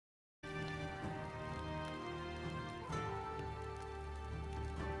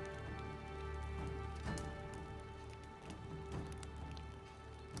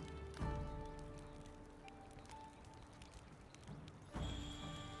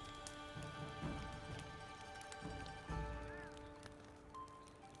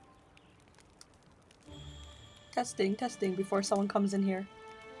Testing, testing before someone comes in here.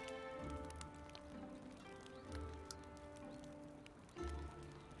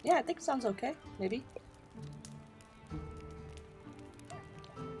 Yeah, I think it sounds okay. Maybe.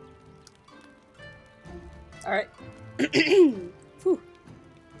 Alright. Whew.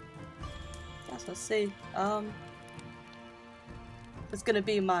 Yes, let's see. It's gonna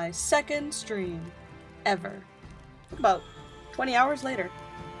be my second stream ever. About 20 hours later.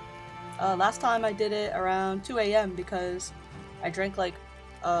 Last time I did it around 2 AM because I drank like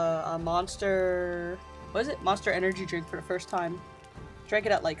a Monster... what is it? Monster energy drink for the first time. Drank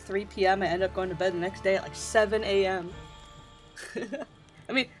it at like 3 PM and ended up going to bed the next day at like 7 AM.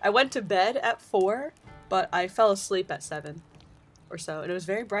 I mean, I went to bed at 4, but I fell asleep at 7 or so. And it was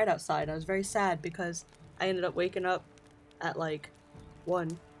very bright outside. I was very sad because I ended up waking up at like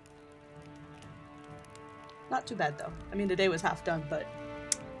 1. Not too bad though. I mean, the day was half done, but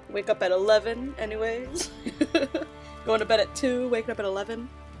wake up at 11 anyways. Going to bed at 2, waking up at 11.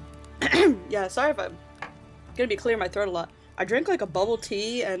 Yeah, sorry if I'm gonna be clearing my throat a lot. I drank like a bubble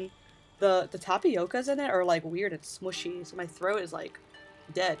tea and the tapiokas in it are like weird and smushy, so my throat is like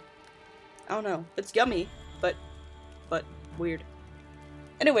dead. I don't know. It's yummy, but weird.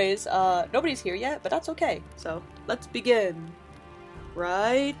 Anyways, nobody's here yet, but that's okay. So let's begin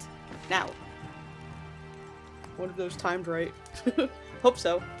right now. One of those timed right. Hope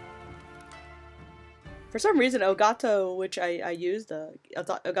so. For some reason, Elgato, which I used,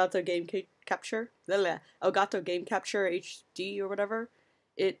 Elgato Game Capture, Elgato Game Capture HD or whatever,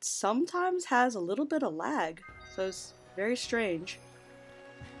 it sometimes has a little bit of lag, so it's very strange.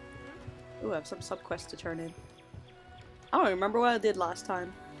 Ooh, I have some subquests to turn in. I don't remember what I did last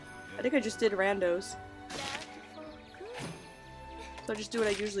time. I think I just did randos. So I just do what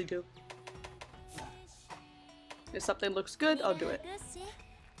I usually do. If something looks good, I'll do it.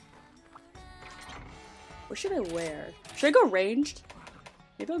 What should I wear? Should I go ranged?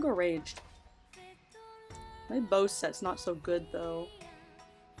 Maybe I'll go ranged. My bow set's not so good though.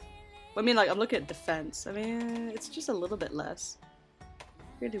 I mean, like, I'm looking at defense. I mean, it's just a little bit less.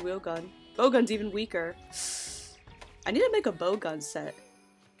 We're gonna do wheel gun. Bow gun's even weaker. I need to make a bow gun set.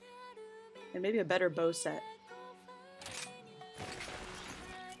 And maybe a better bow set.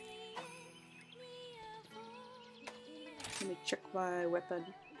 Let me check my weapon.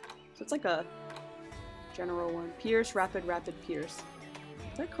 So it's like a general one. Pierce, rapid, rapid, pierce.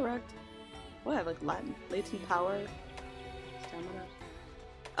 Is that correct? What, I have like Latin? Latent power? Stamina?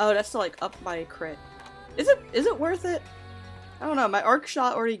 Oh, that's to like up my crit. Is it worth it? I don't know, my arc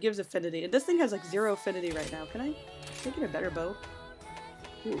shot already gives affinity, and this thing has like 0 affinity right now. Can I get a better bow?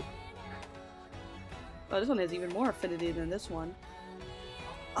 Ooh. Oh, this one has even more affinity than this one.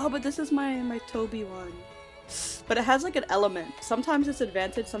 Oh, but this is my Toby one. But it has like an element. Sometimes it's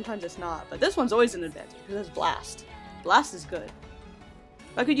advantage, sometimes it's not. But this one's always an advantage because it's blast. Blast is good.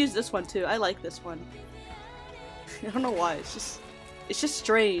 I could use this one too. I like this one. I don't know why. It's just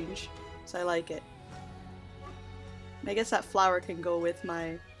strange. So I like it. And I guess that flower can go with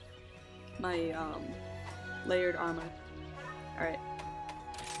my layered armor. Alright.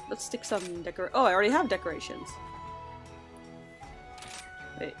 Let's stick some oh, I already have decorations.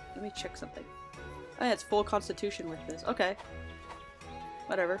 Wait, let me check something. Oh yeah, it's full constitution with this. Okay.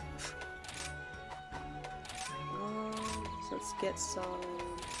 Whatever. So let's get some...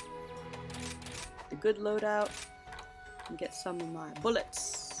 the good loadout. And get some of my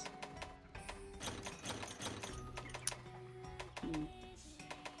bullets.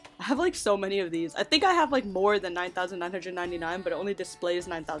 I have like so many of these. I think I have like more than 9,999, but it only displays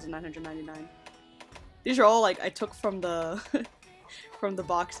 9,999. These are all like I took from the from the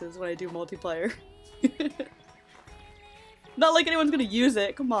boxes when I do multiplayer. Not like anyone's gonna use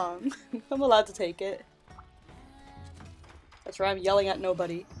it, come on. I'm allowed to take it. That's right, I'm yelling at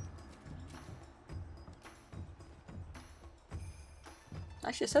nobody.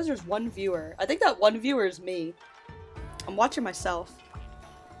 Actually, it says there's 1 viewer. I think that 1 viewer is me. I'm watching myself.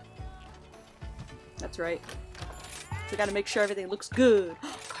 That's right. So I gotta make sure everything looks good.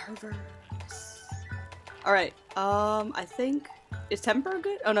 Carvers. Alright, I think... is temper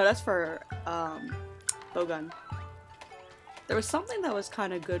good? Oh no, that's for, bowgun. There was something that was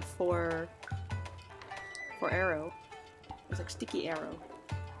kind of good for arrow. It was like sticky arrow.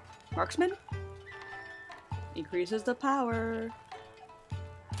 Marksman? Increases the power.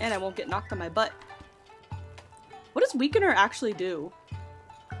 And I won't get knocked on my butt. What does Weakener actually do?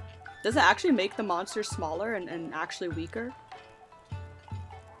 Does it actually make the monster smaller and actually weaker?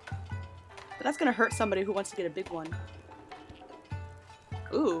 But that's gonna hurt somebody who wants to get a big one.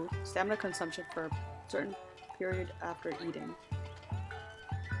 Ooh, stamina consumption for a certain period after eating.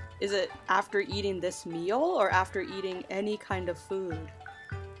 Is it after eating this meal or after eating any kind of food?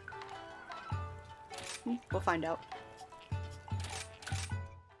 We'll find out.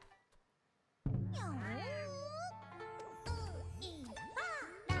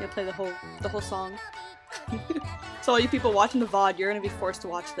 Gonna play the whole song. So all you people watching the VOD, you're gonna be forced to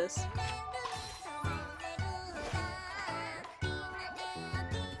watch this.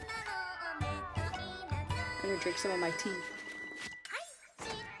 I'm gonna drink some of my tea.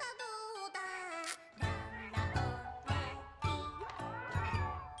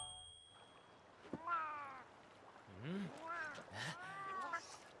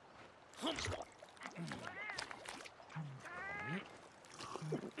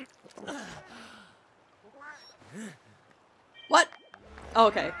 What? Oh,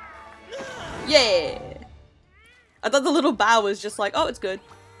 okay. Yeah! I thought the little bow was just like, oh, it's good.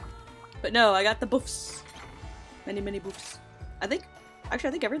 But no, I got the buffs. Many, many buffs. Actually,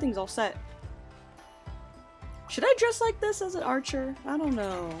 I think everything's all set. Should I dress like this as an archer? I don't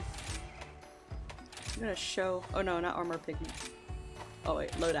know. I'm gonna show. Oh no, not armor pigment. Oh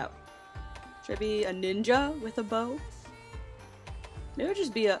wait, loadout. Should I be a ninja with a bow? Maybe I'll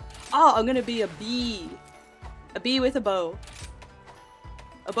just be a. Oh, I'm gonna be a bee. A bee with a bow.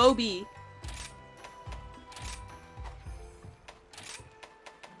 A bow bee.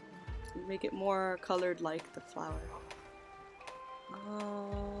 Make it more colored like the flower. I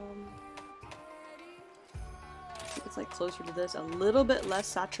think it's like closer to this. A little bit less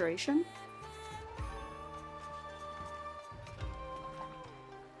saturation.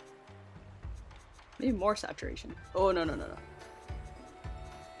 Maybe more saturation. Oh, no, no, no, no.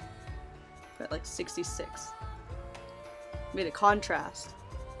 At like 66. Made a contrast.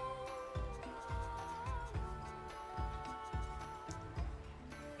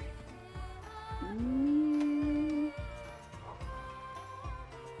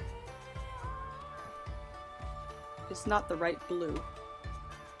 It's not the right blue.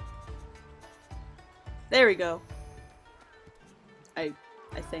 There we go. I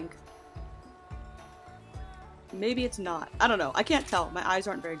think. Maybe it's not. I don't know. I can't tell. My eyes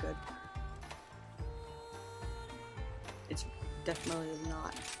aren't very good. It's definitely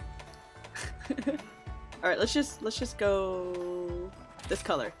not. All right, let's just go this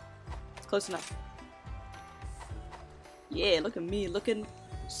color. It's close enough. Yeah, look at me, looking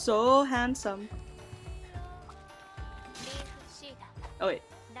so handsome. Oh wait,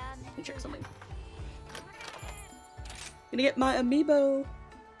 let me check something. Gonna get my amiibo,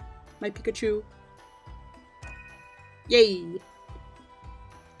 my Pikachu. Yay!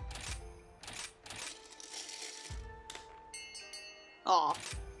 Aw.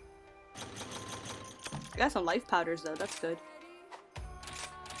 I got some life powders though, that's good.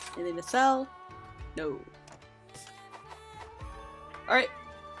 Anything to sell? No. Alright.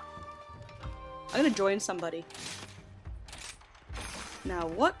 I'm gonna join somebody. Now,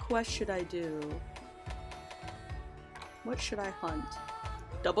 what quest should I do? What should I hunt?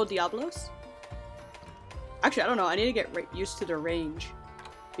 Double Diablos? Actually, I don't know. I need to get used to the range.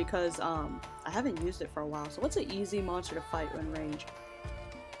 Because, I haven't used it for a while. So what's an easy monster to fight when range?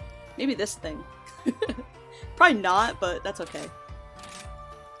 Maybe this thing. Probably not, but that's okay.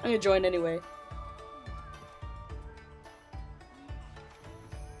 I'm gonna join anyway.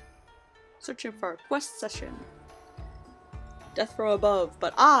 Searching for a quest session. Death from above,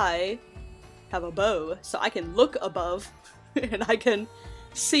 but I have a bow, so I can look above and I can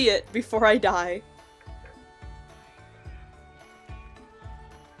see it before I die.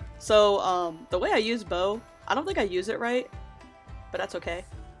 So, the way I use bow, I don't think I use it right, but that's okay.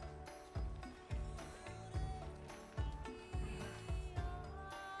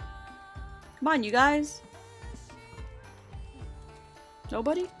 Come on, you guys.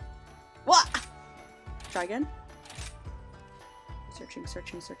 Nobody? What? Try again. Searching,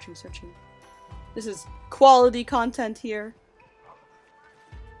 searching, searching, searching. This is quality content here.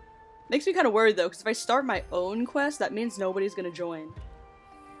 Makes me kind of worried though, because if I start my own quest, that means nobody's gonna join.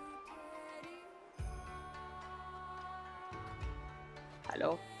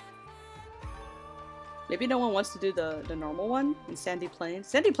 Hello. Maybe no one wants to do the normal one in Sandy Plains.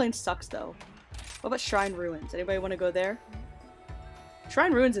 Sandy Plains sucks though. What about Shrine Ruins? Anybody want to go there?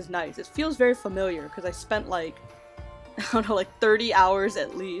 Shrine Ruins is nice. It feels very familiar because I spent like, I don't know, like 30 hours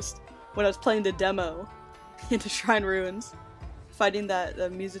at least when I was playing the demo into Shrine Ruins. Fighting the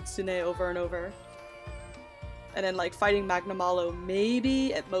Mizutsune over and over. And then like fighting Magnamalo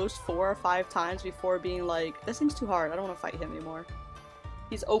maybe at most 4 or 5 times before being like, that seems too hard. I don't want to fight him anymore.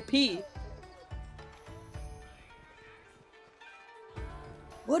 He's OP.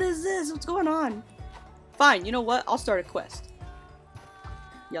 What is this? What's going on? Fine, you know what? I'll start a quest.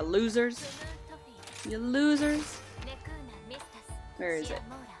 You losers. You losers. Where is it?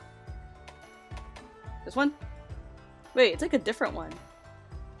 This one? Wait, it's like a different one.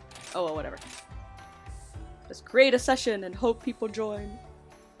 Oh, well, whatever. Just create a session and hope people join.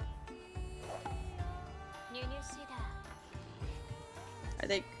 I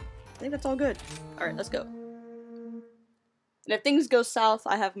think that's all good. Alright, let's go. And if things go south,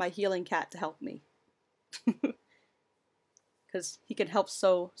 I have my healing cat to help me. Because he can help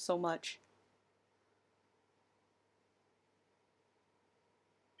so much.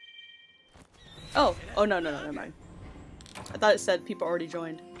 Oh! Oh, no, never mind. I thought it said people already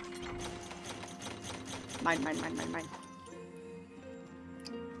joined. Mine.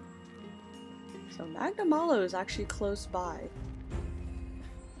 So Magna Malo is actually close by.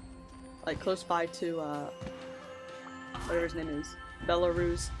 Like, close by to, whatever his name is.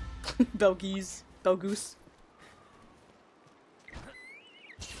 Belarus. Belgoose.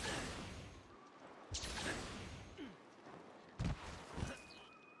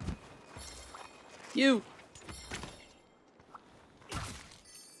 You!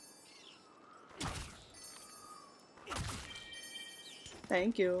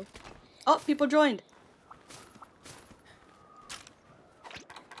 Thank you. Oh, people joined!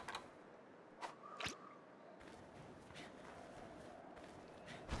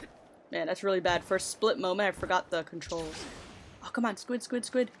 Man, that's really bad. For a split moment, I forgot the controls. Oh, come on, squid.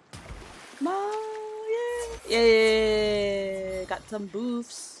 Come on, yeah! Yeah! Got some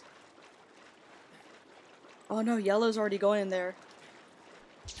boofs. Oh no, yellow's already going in there.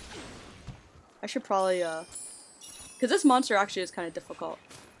 I should probably, because this monster actually is kind of difficult.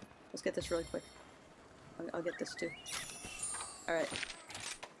 Let's get this really quick. I'll get this too. Alright.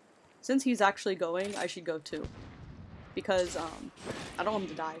 Since he's actually going, I should go too. Because, I don't want him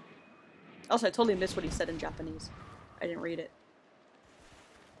to die. Also, I totally missed what he said in Japanese. I didn't read it.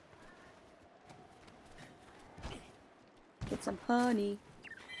 Get some honey.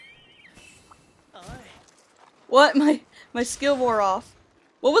 What? My skill wore off.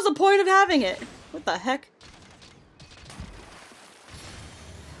 What was the point of having it? What the heck?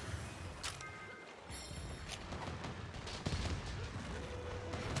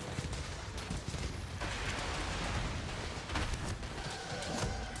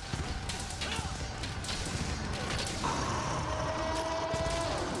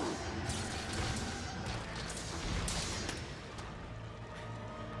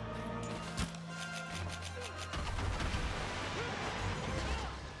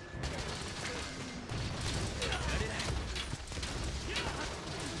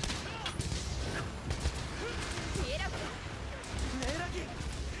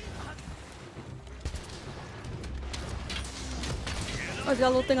 Oh, he's got a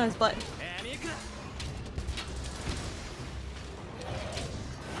little thing on his butt.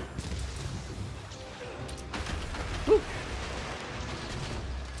 Woo.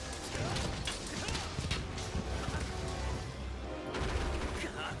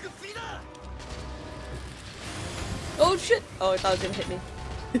 Oh shit! Oh, I thought it was gonna hit me.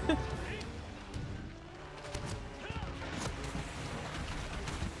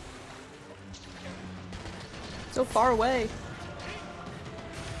 So far away.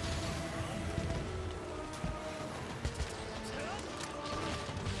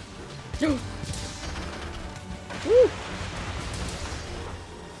 Woo!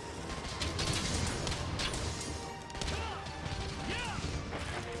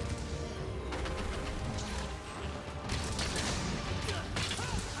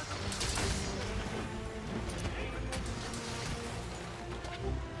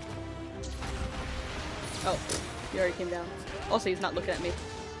 Oh, he already came down. Also, he's not looking at me.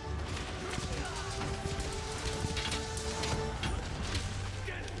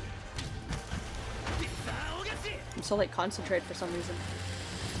 I'm so like concentrated for some reason.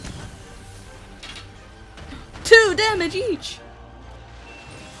 2 damage each!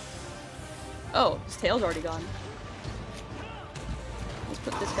 Oh, his tail's already gone. Let's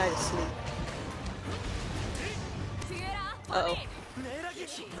put this guy to sleep. Uh-oh.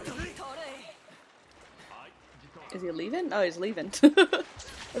 Is he leaving? Oh, he's leaving. I thought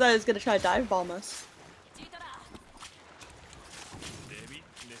he was gonna try to dive bomb us.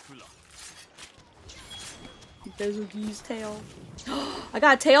 Bezugi's tail. I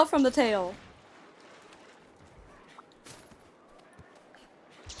got a tail from the tail.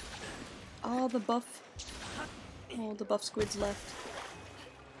 Oh, the buff. Oh, the buff squid's left.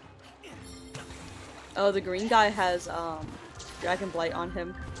 Oh, the green guy has, Dragon Blight on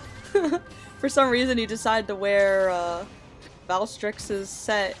him. For some reason, he decided to wear, Valstrix's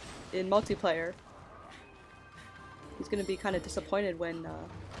set in multiplayer. He's gonna be kind of disappointed when,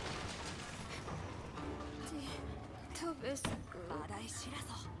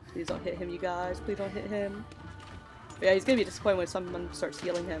 Please don't hit him, you guys. Please don't hit him. But yeah, he's gonna be disappointed when someone starts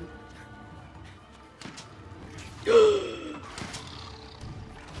healing him. I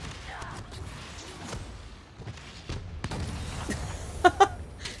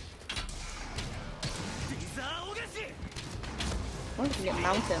wonder if we can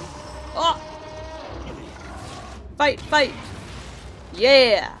mount him. Oh! Fight! Fight!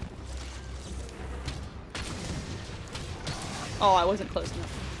 Yeah! Oh, I wasn't close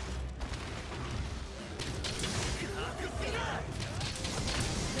enough.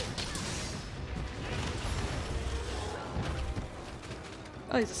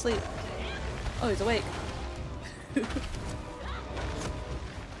 Oh, he's asleep. Oh, he's awake. I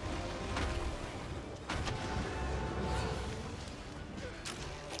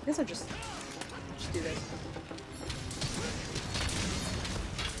guess I'll just do this.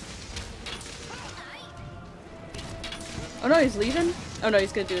 Oh no, he's leaving? Oh no,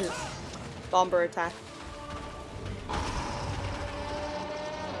 he's gonna do his bomber attack.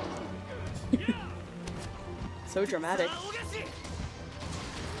 So dramatic.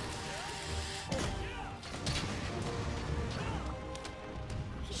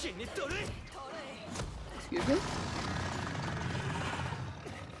 Excuse me?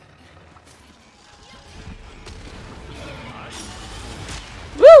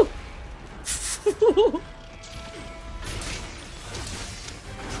 Woo!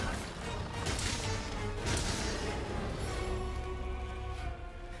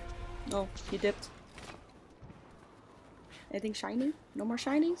 Oh, he dipped. Anything shiny? No more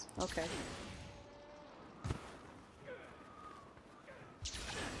shinies? Okay.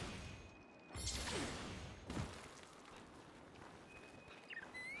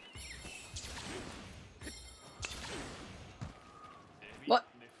 What?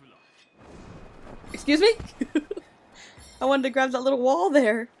 Excuse me? I wanted to grab that little wall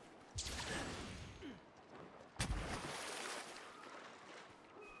there.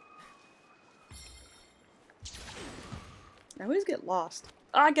 I always get lost.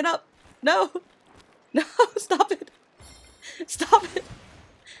 Ah, get up! No! No! Stop it! Stop it!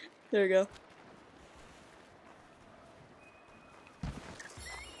 There we go.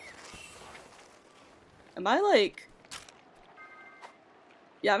 Am I like...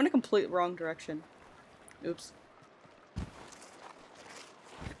 Yeah, I'm in a complete wrong direction. Oops.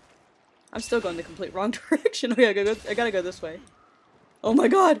 I'm still going the complete wrong direction. Okay, I gotta go this way. Oh my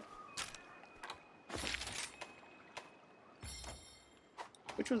god!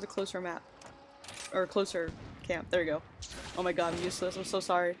 Which one's a closer map? Or closer camp? There you go. Oh my god, I'm useless. I'm so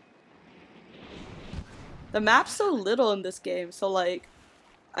sorry. The map's so little in this game, so like,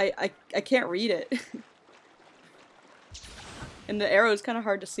 I can't read it. And the arrow is kind of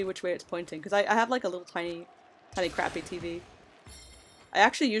hard to see which way it's pointing, because I have like a little tiny crappy TV. I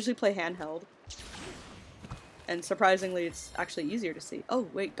actually usually play handheld. And surprisingly, it's actually easier to see. Oh,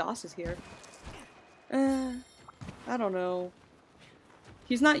 wait, Doss is here. I don't know.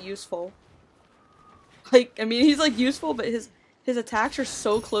 He's not useful. Like, I mean, he's like useful, but his attacks are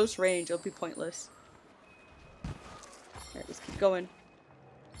so close range, it'll be pointless. Alright, let's keep going.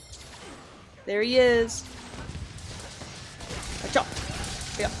 There he is. Jump.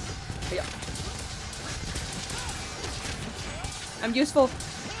 Yeah. Yeah. I'm useful.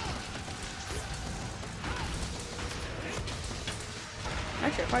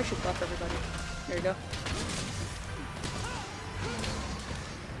 Actually, I probably should buff everybody. There you go.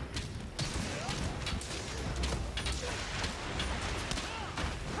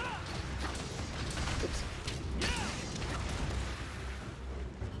 Oops.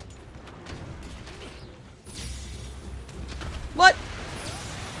 What?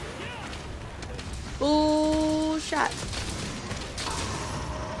 Bullshit.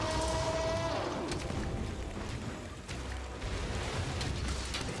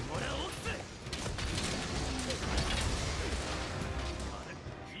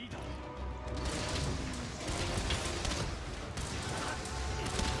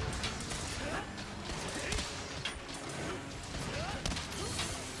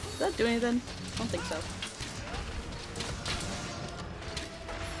 Does that do anything? I don't think so.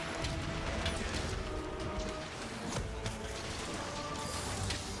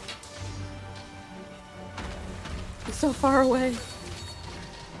 He's so far away.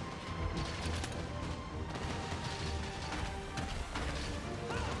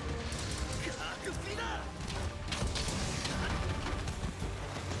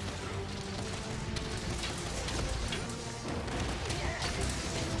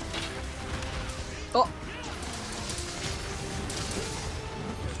 Oh!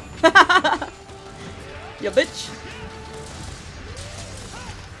 Ya bitch.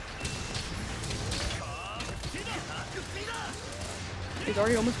 He's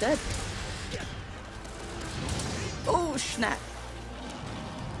already almost dead. Oh snap.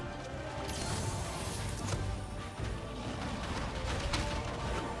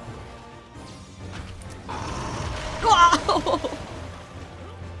 Wow.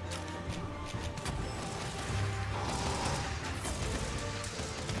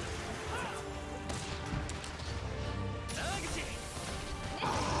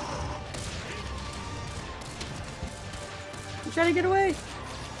 He's trying to get away.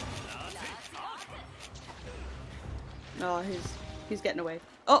 No, he's getting away.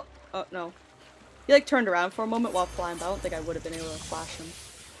 Oh, oh no. He like turned around for a moment while flying, but I don't think I would have been able to flash him.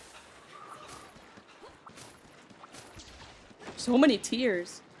 So many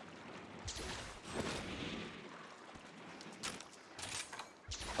tears.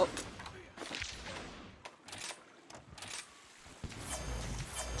 Oh.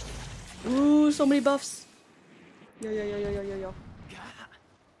 Ooh, so many buffs. Yo, yo, yo, yo, yo, yo, yo.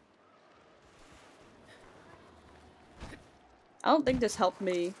 I don't think this helped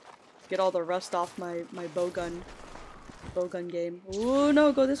me get all the rust off my bowgun game. Ooh,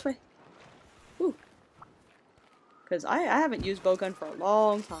 no, go this way. Ooh. Because I haven't used bowgun for a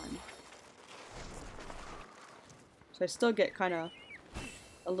long time. So I still get kind of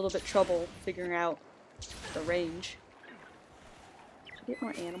a little bit trouble figuring out the range. Should I get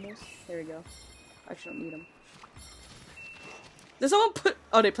more animals? There we go. I actually don't need them. Did someone put-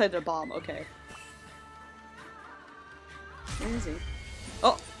 oh, they planted their bomb. Okay. Where is he?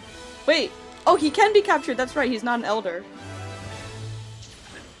 Oh! Wait! Oh, he can be captured! That's right, he's not an elder.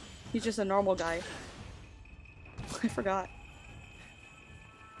 He's just a normal guy. I forgot.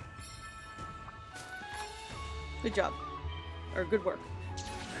 Good job. Or good work.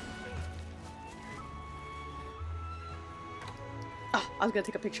 Ah, I was gonna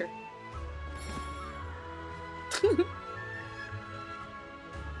take a picture.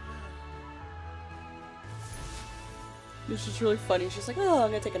 This is really funny. She's like, oh,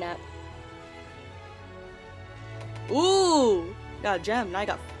 I'm gonna take a nap. Ooh! Got a gem. Now I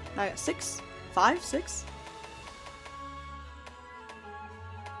got 6? 5? 6?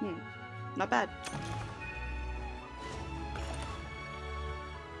 Not bad.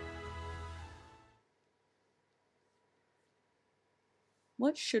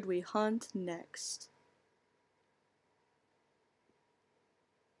 What should we hunt next?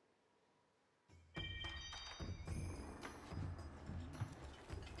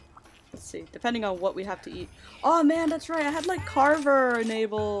 Let's see, depending on what we have to eat. Oh man, that's right, I had like Carver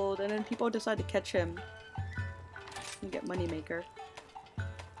enabled, and then people decide to catch him. You get Moneymaker.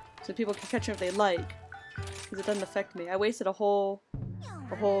 So people can catch him if they like. Because it doesn't affect me. I wasted a whole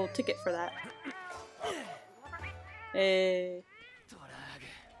ticket for that. Hey.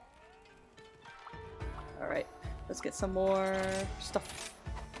 Alright, let's get some more stuff.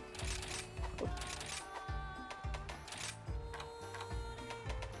 Oh.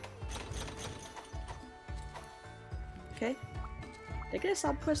 Okay. Did I get a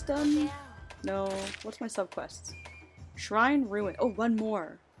sub-quest done? No. What's my sub-quests? Shrine Ruin. Oh, one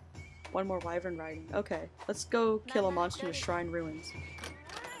more. One more wyvern riding. Okay. Let's go kill a monster in the Shrine Ruins.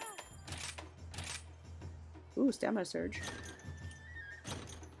 Ooh, stamina surge.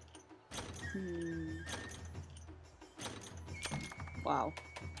 Wow.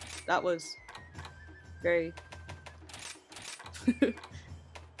 That was very... let's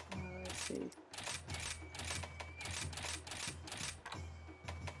see.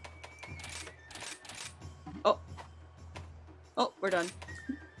 Oh! Oh, we're done.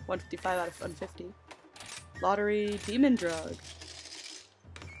 155 out of 150. Lottery demon drug.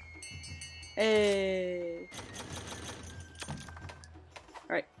 Hey!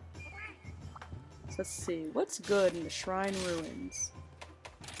 Alright. So let's see. What's good in the Shrine Ruins?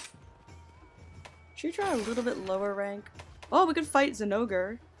 Should we try a little bit lower rank? Oh, we could fight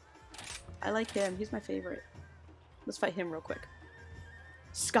Zenogre. I like him. He's my favorite. Let's fight him real quick.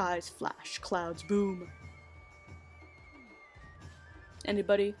 Skies flash, clouds boom.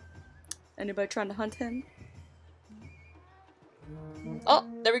 Anybody? Anybody trying to hunt him? Oh,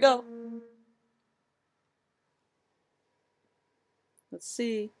 there we go. Let's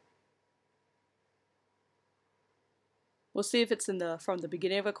see. We'll see if it's in the from the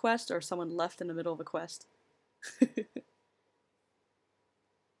beginning of a quest or someone left in the middle of a quest.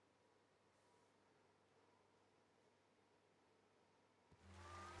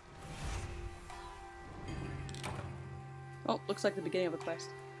 Oh, looks like the beginning of a quest.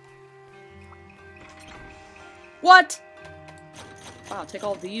 What? Wow, take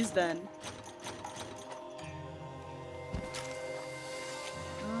all these then.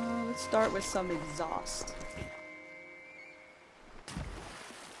 Let's start with some exhaust.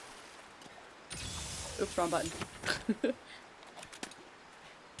 Oops, wrong button.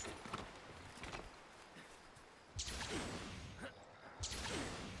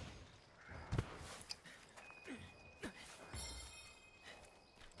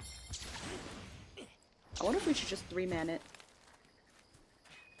 I wonder if we should just 3-man it.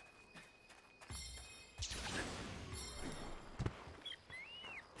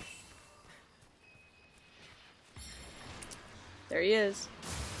 There he is.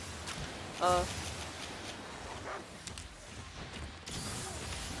 I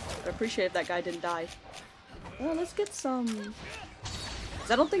appreciate if that guy didn't die. Well, let's get some...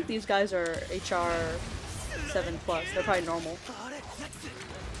 'Cause I don't think these guys are HR 7+. They're probably normal.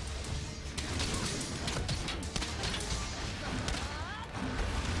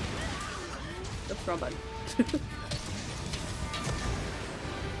 Oops, wrong button.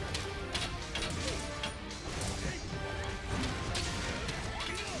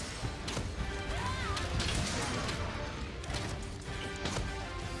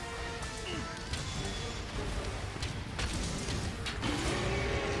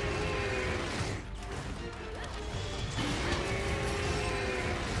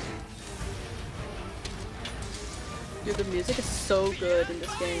 Dude, the music is so good in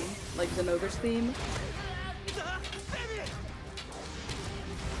this game. Like Xenover's theme.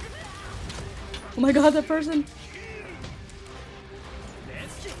 Oh my god, that person!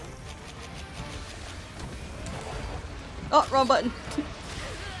 Oh, wrong button.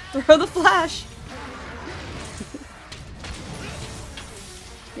 Throw the flash!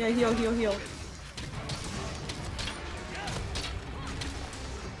 Yeah, heal, heal, heal.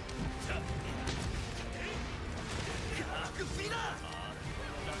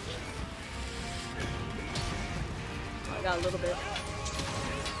 I got a little bit.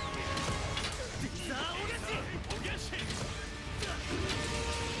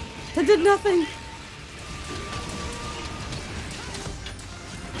 That did nothing!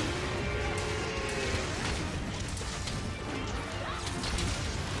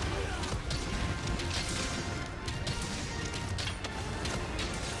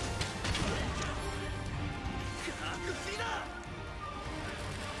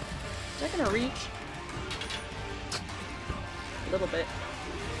 Is that gonna reach? A little bit.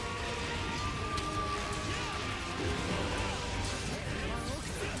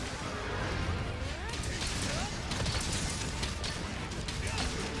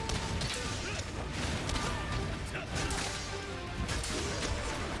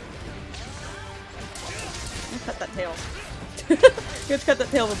 Cut that tail. You have to cut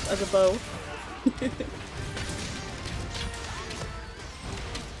that tail as a bow.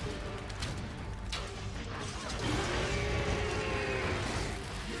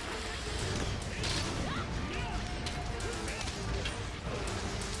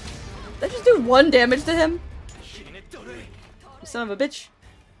 Did I just do 1 damage to him? You son of a bitch.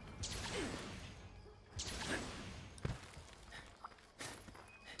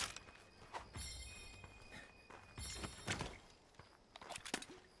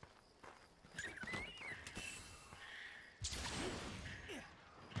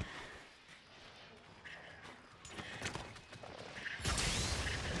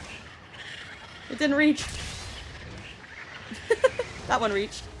 It didn't reach. That one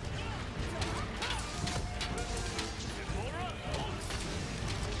reached.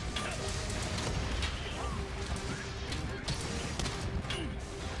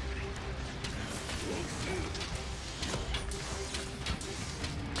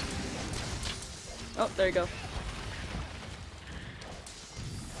 Oh, there you go.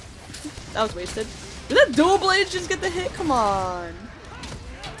 That was wasted. Did that dual blade just get the hit? Come on.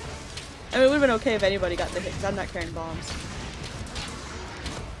 I mean, it would've been okay if anybody got the hit, because I'm not carrying bombs.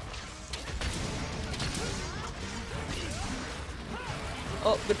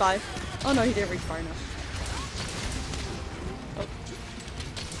 Oh, goodbye. Oh no, he didn't reach far enough. Oh.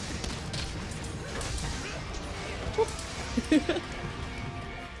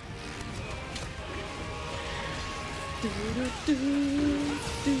 Shit!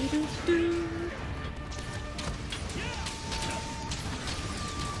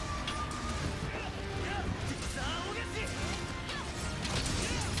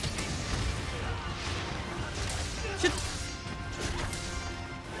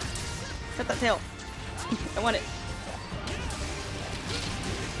 Cut that tail. I want it.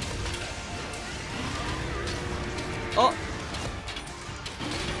 Oh!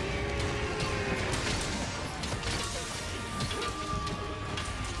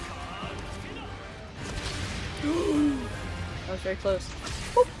 close, very close.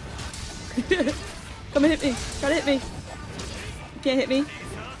 Woo! Come and hit me! Try to hit me! You can't hit me.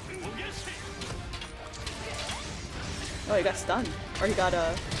 Oh, he got stunned. Or he got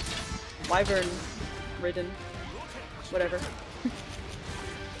wyvern ridden. Whatever.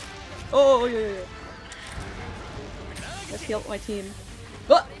 Oh, yeah. Let's heal my team.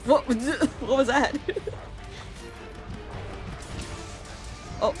 What? What was that?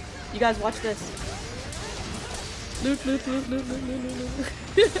 Oh, you guys watch this. Loot. We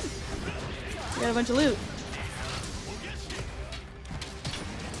got a bunch of loot.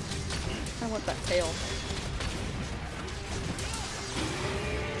 I want that tail.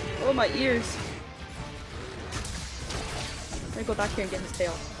 Oh, my ears. I'm gonna go back here and get his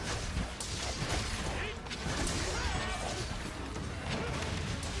tail.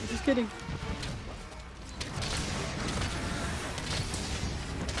 I'm just kidding.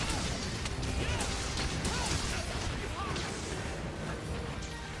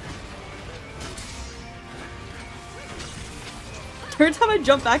 Every time I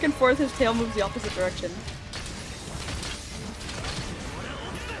jump back and forth, his tail moves the opposite direction.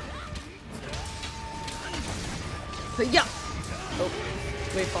 Yeah! Oh,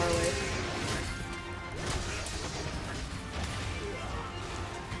 way far away.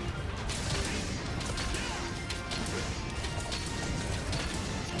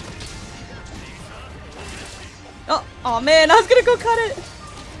 Oh man, I was gonna go cut it!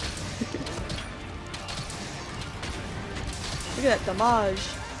 Look at that damage.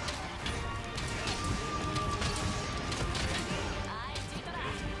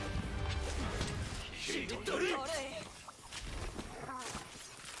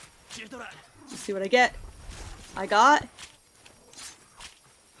 Let's see what I get. I got...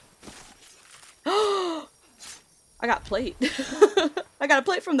 I got plate. I got a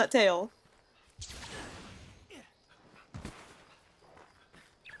plate from that tail.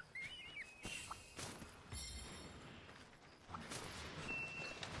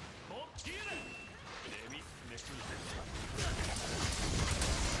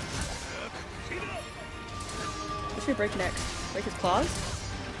 What should we break next? Break his claws?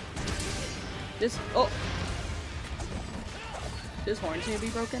 This- oh! This horn's gonna be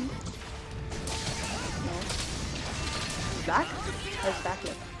broken? No. His back? How's his back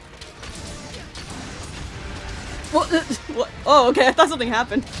look? What? What? Oh, okay, I thought something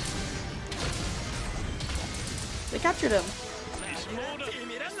happened. They captured him.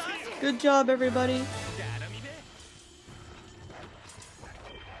 Good job, everybody.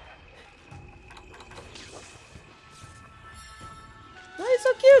 Oh, he's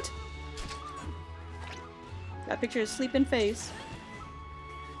so cute! That picture his sleeping face.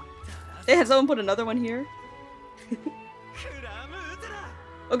 Hey, has someone put another one here?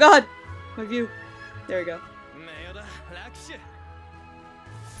 Oh god! My view. There we go.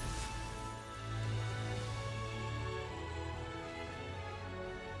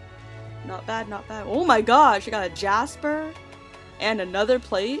 Not bad, not bad. Oh my gosh, I got a Jasper and another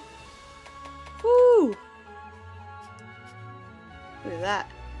plate. Woo! Look at that.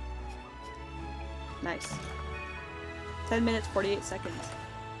 Nice. 10 minutes, 48 seconds.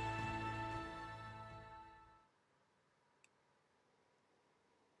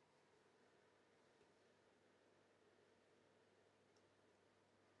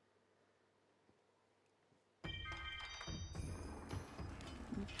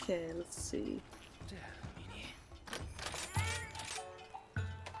 Okay, let's see.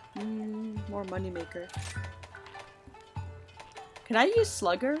 More moneymaker. Can I use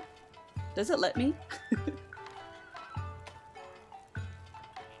Slugger? Does it let me?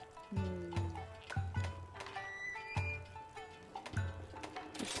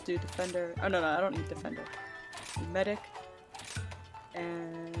 Let's do Defender. Oh no, I don't need Defender. Medic.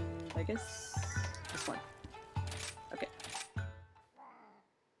 And I guess this one. Okay.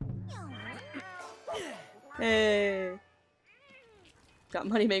 Hey! Got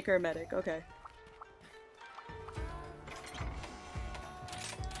Moneymaker and Medic, okay.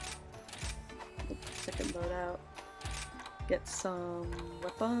 Second load out. Get some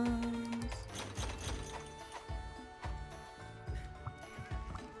weapons.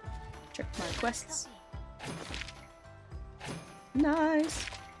 Check my quests. Nice!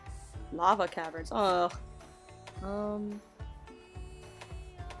 Lava caverns. Oh.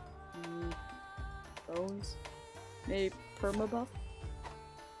 Bones. Maybe permabuff?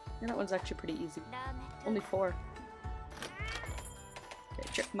 Yeah, that one's actually pretty easy. Only 4. Okay,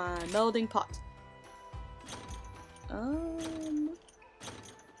 check my melding pot. I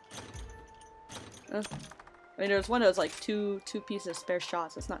mean, there was one that was like two pieces of spare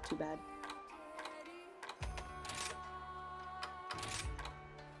shots. That's not too bad.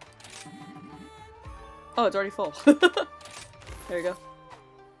 Oh, it's already full. There you go.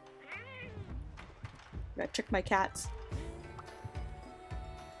 Gotta check my cats.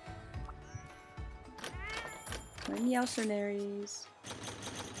 My meowcernaries.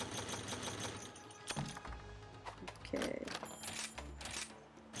 Okay.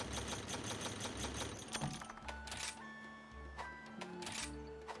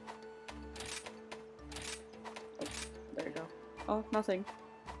 Oh, there you go. Oh, nothing.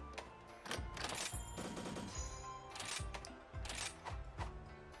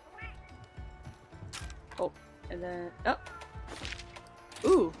 Oh, and then oh.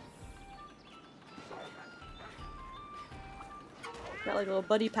 Ooh. Got like a little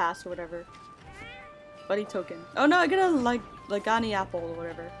buddy pass or whatever. Buddy token. Oh no, I got a like Lagani apple or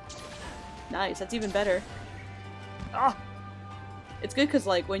whatever. Nice, that's even better. Ah! It's good because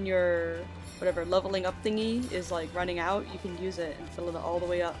like when your whatever leveling up thingy is like running out, you can use it and fill it all the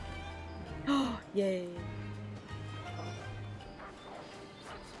way up. Oh, yay.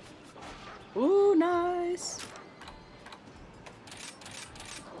 Ooh, nice.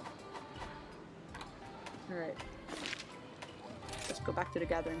 Alright. Let's go back to the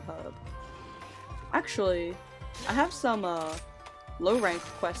Gathering Hub. Actually, I have some low rank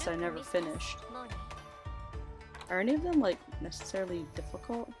quests I never finished. Are any of them like necessarily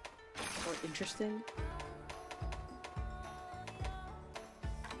difficult or interesting?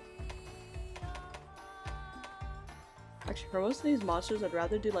 Actually, for most of these monsters, I'd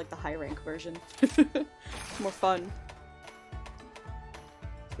rather do like the high rank version. It's more fun.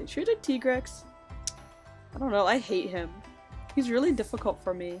 They treated Tigrex. I don't know, I hate him. He's really difficult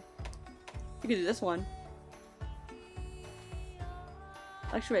for me. You could do this one.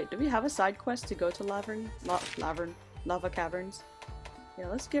 Actually, wait, do we have a side quest to go to Lava Caverns? Yeah,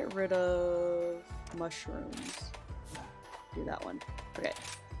 let's get rid of mushrooms. Do that one. Okay.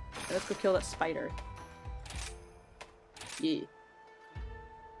 Let's go kill that spider. Yeah.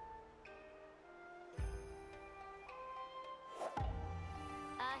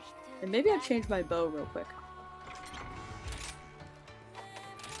 And maybe I'll change my bow real quick.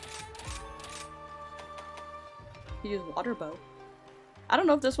 Use water bow. I don't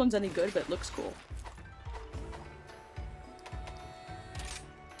know if this one's any good, but it looks cool.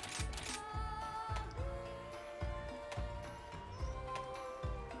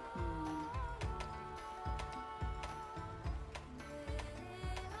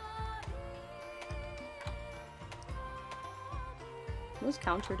 What does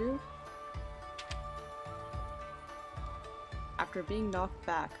counter do? After being knocked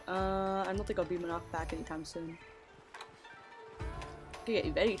back. I don't think I'll be knocked back anytime soon. I can get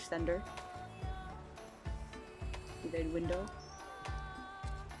evade extender. Evade window.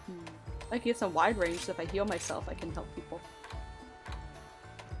 I can get some wide range, so if I heal myself, I can help people.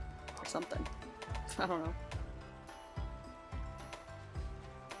 Or something. I don't know.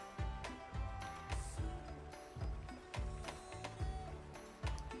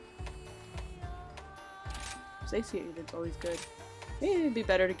 Satiated's always good. Maybe it'd be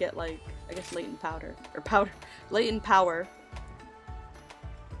better to get like, I guess latent powder. Or latent power.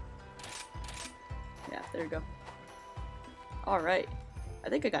 Yeah, there you go. Alright. I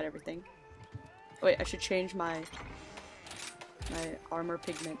think I got everything. Wait, I should change my armor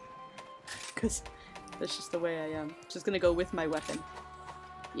pigment. Because that's just the way I am. Just gonna go with my weapon.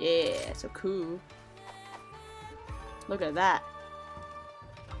 Yeah, so cool. Look at that.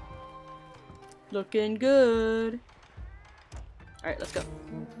 Looking good. Alright, let's go.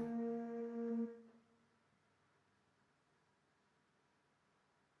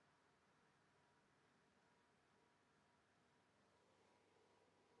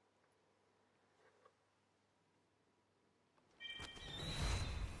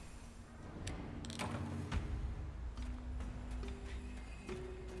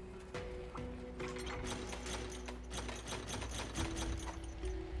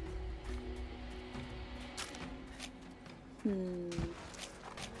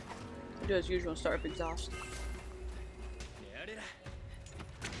 Do as usual, start with exhaust.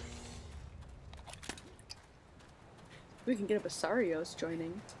 We can get a Basarios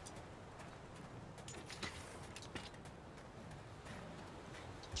joining.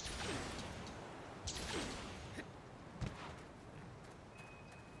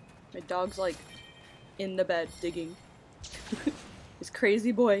 My dog's like in the bed digging. This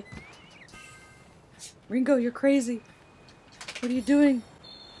crazy boy. Ringo, you're crazy. What are you doing?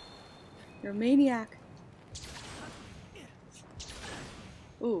 You're a maniac.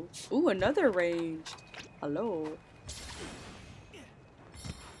 Ooh, ooh, another range. Hello.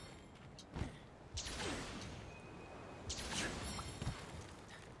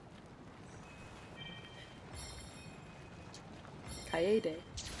 Kaede.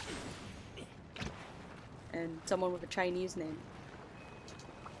 And someone with a Chinese name.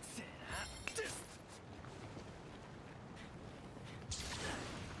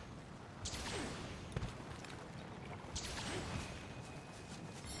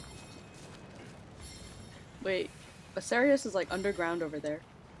 Wait, Asarius is like underground over there.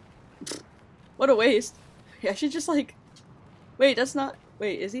 What a waste. I should just like... Wait, that's not...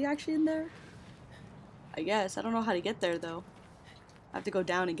 Wait, is he actually in there? I guess. I don't know how to get there though. I have to go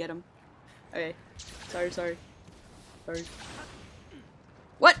down and get him. Okay. Sorry.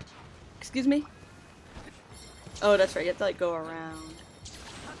 What? Excuse me? Oh, that's right. You have to like go around.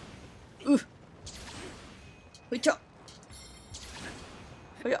 Ooh. Wait, yo.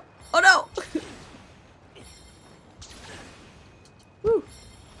 Oh no! Woo.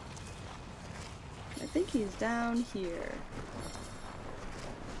 I think he's down here.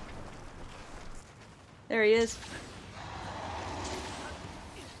 There he is.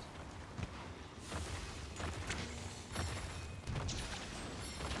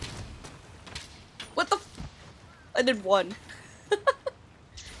 What the f— I did one.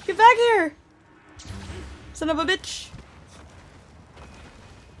 Get back here! Son of a bitch!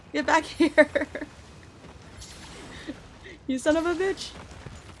 Get back here! You son of a bitch!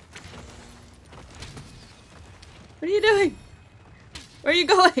 What are you doing? Where are you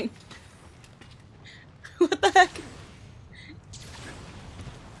going? What the heck?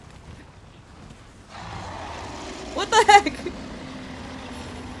 What the heck?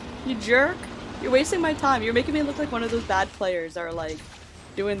 You jerk! You're wasting my time. You're making me look like one of those bad players that are like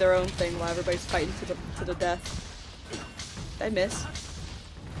doing their own thing while everybody's fighting to the death. Did I miss?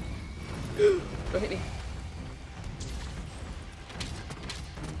 Go hit me.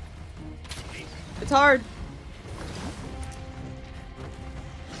 It's hard.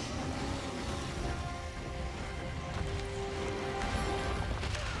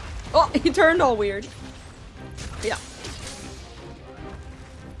 Oh, he turned all weird. Yeah.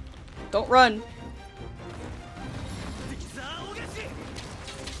 Don't run.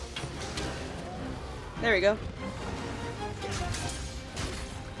 There we go.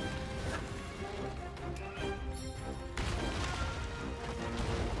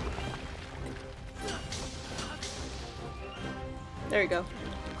 There we go.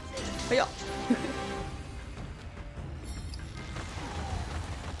 Oh, yeah.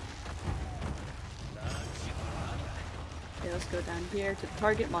 Okay, let's go down here to the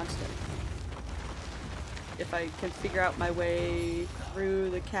target monster. If I can figure out my way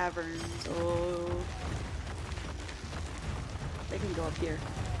through the caverns. Oh. They can go up here.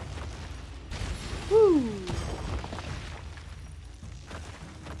 Woo!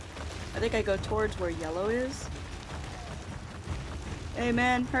 I think I go towards where yellow is. Hey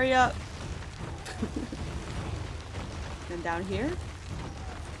man, hurry up! And down here?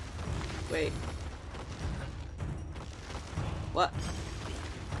 Wait. What?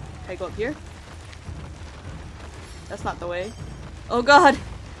 Can I go up here? That's not the way. Oh god!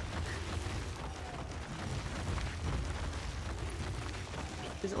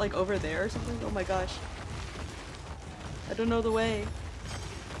 Is it like over there or something? Oh my gosh. I don't know the way. I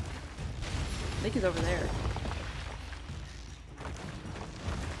think he's over there.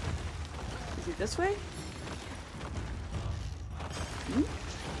 Is he this way? Hmm?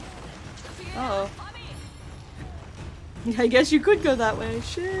 Uh oh. I guess you could go that way.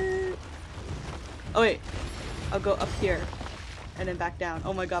 Shit. Oh wait. I'll go up here. And then back down.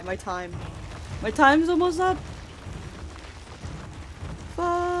 Oh my god, my time. My time's almost up.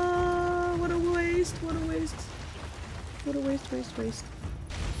 What a waste. What a waste. What a waste.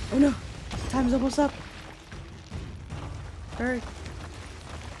 Oh no. Time's almost up. Hurry.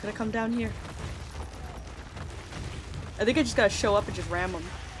 Gotta come down here. I think I just gotta show up and just ram him.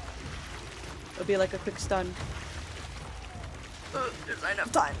 It'll be like a quick stun. There's not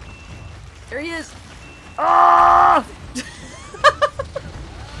enough time. There he is. Ah!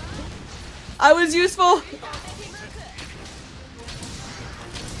 I was useful.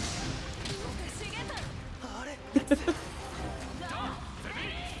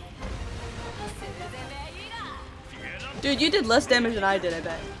 Dude, you did less damage than I did, I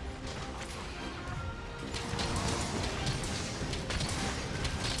bet.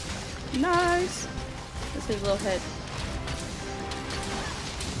 Nice. That's his little head.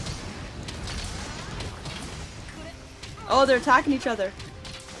 Oh, they're attacking each other.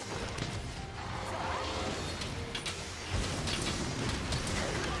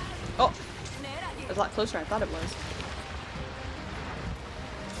 Oh, it was a lot closer than I thought it was.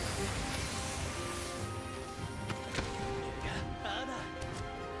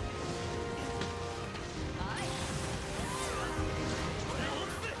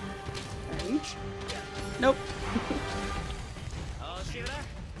 Nope.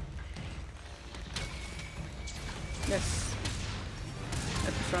 Yes. I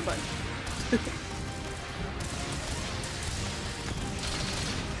pushed the wrong button.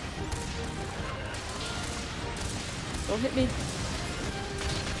 Don't hit me.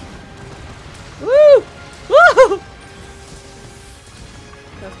 Woo! Woo!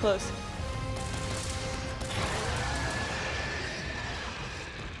 That was close.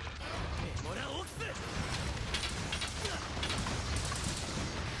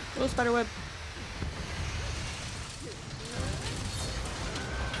 Oh, spiderweb.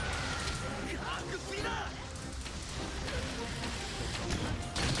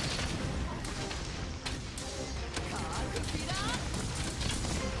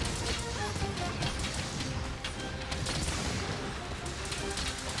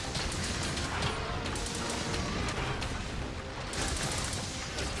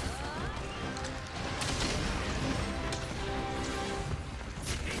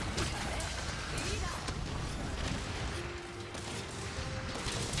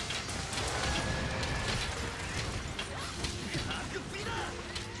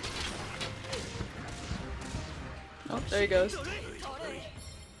 Oh, there he goes.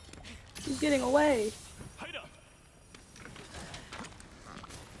 He's getting away.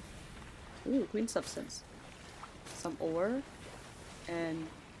 Ooh, queen substance. Some ore. And...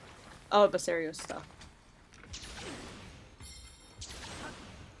 oh, Basario stuff.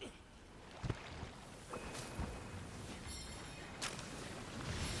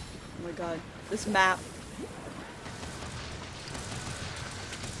 Oh my god. This map.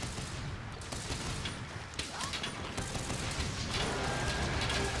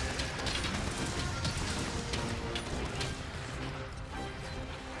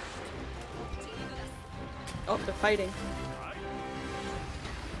 Oh, they're fighting.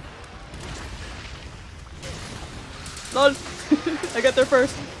 LOL! I got there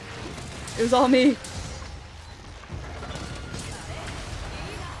first. It was all me.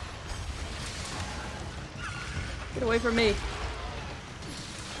 Get away from me.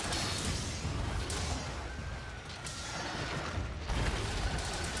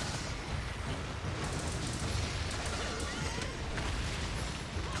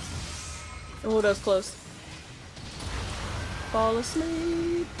 Oh, that was close. Fall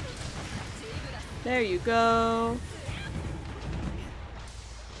asleep. There you go.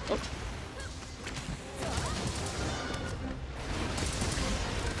 Oh.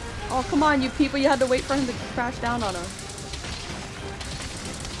 Oh, come on, you people. You had to wait for him to crash down on us.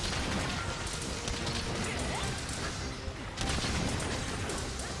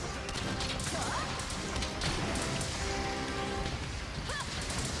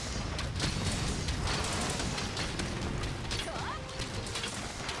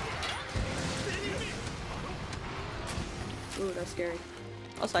 Ooh, that's scary.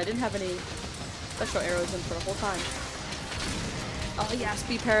 Also, I didn't have any special arrows in for the whole time. Oh yes,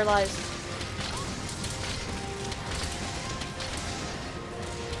 be paralyzed.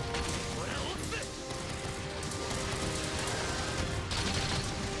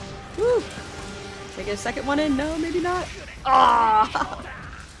 Woo! Can I get a second one in? No, maybe not. Ah!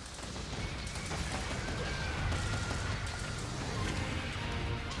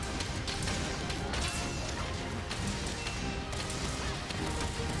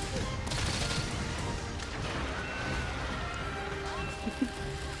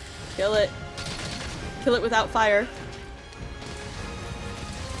 Kill it. Kill it without fire.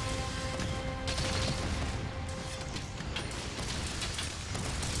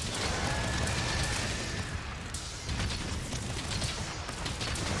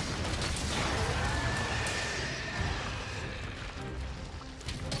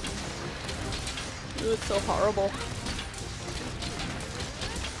 Ooh, it's so horrible.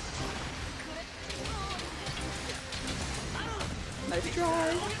 Nice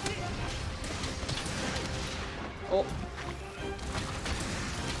try. Oh.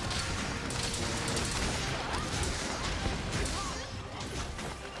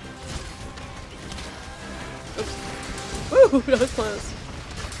 Oops. Ooh, that was close.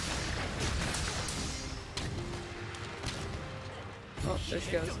 Oh, there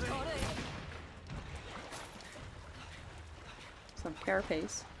she goes. Some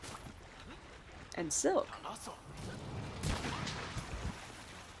carapace. And silk.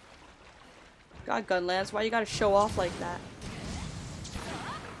 God, Gunlance, why you gotta show off like that?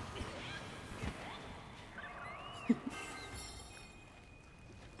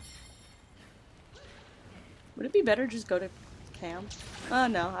 Would it be better just go to Cam?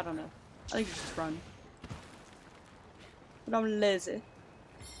 No, I don't know. I think just run. But I'm lazy.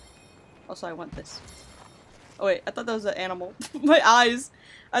 Also, I want this. Oh wait, I thought that was an animal. My eyes!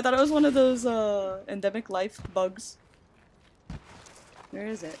 I thought it was one of those endemic life bugs. Where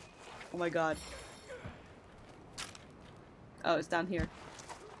is it? Oh my god. Oh, it's down here.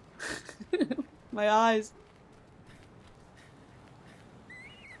 My eyes.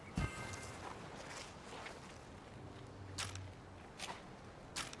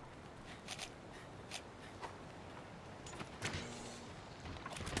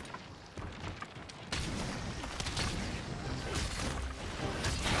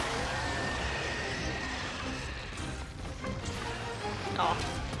 Oh.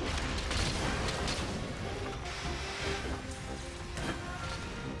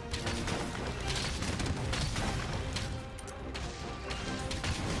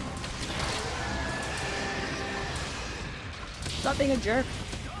 Stop being a jerk.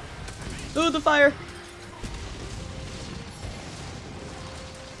 Ooh, the fire!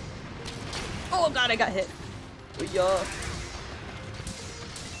 Oh god, I got hit. Ooh, yeah.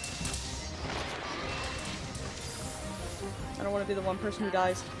 I don't want to be the one person who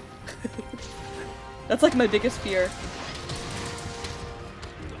dies. That's like my biggest fear.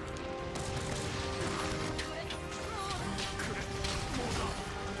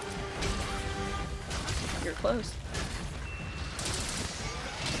 You're close.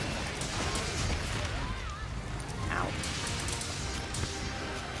 Ow.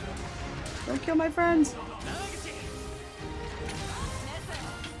 Don't kill my friends!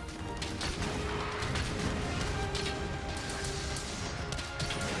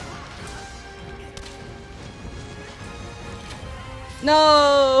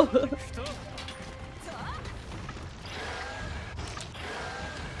 No! What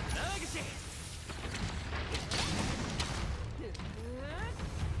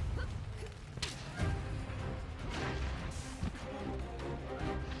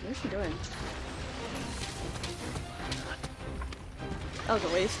is she doing? That was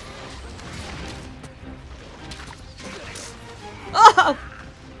a waste. Oh!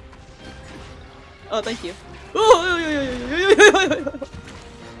 Oh, thank you.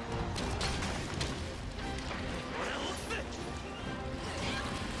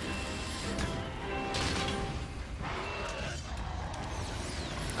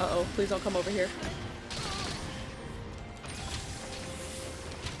 Uh-oh, please don't come over here.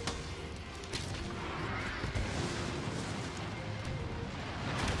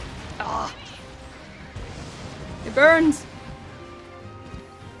 Ah! It burns!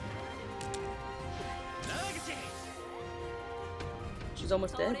 She's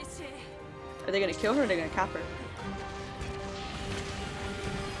almost dead. Are they gonna kill her or are they gonna cap her?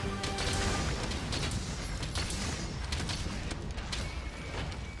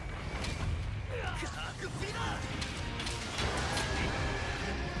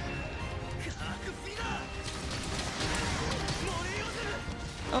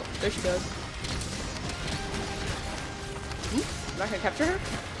 Oh, there she goes. I'm not gonna capture her?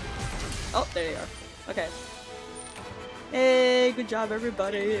 Oh, there you are. Okay. Hey, good job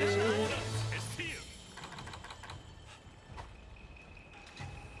everybody!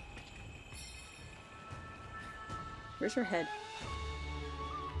 Where's her head?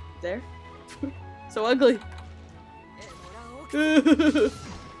 There? So ugly! I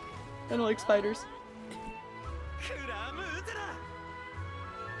don't like spiders.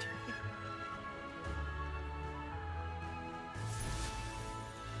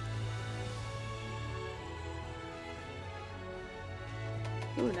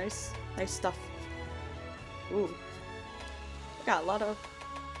 Ooh, nice stuff. Ooh. I got a lot of...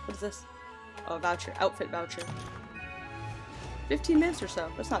 What is this? Oh, a voucher. Outfit voucher. 15 minutes or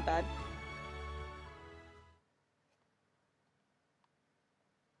so. That's not bad.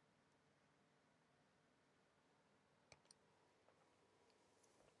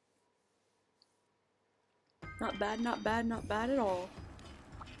 Not bad, not bad, not bad at all.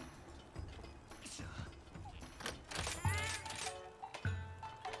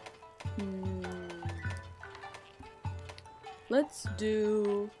 Let's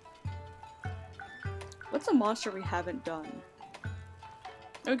do... What's a monster we haven't done?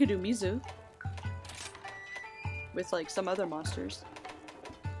 We could do Mizu. With like some other monsters.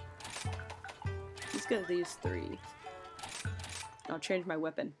 Let's get these three. I'll change my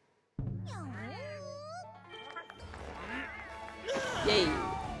weapon. Yay!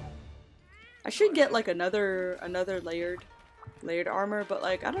 I should get like another layered armor, but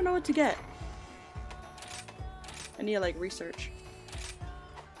like I don't know what to get. I need to like research.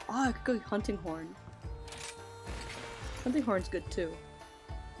 Oh, I could go hunting horn. Hunting horn's good too.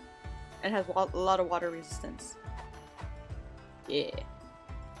 And has a lot of water resistance. Yeah.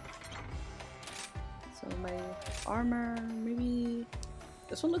 So my armor, maybe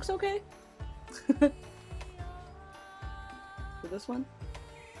this one looks okay. So this one?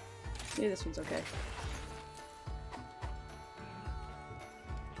 Maybe this one's okay.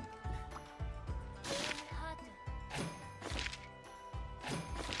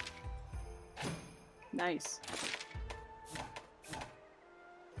 Nice.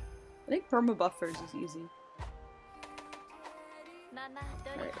 I think perma buffers is easy.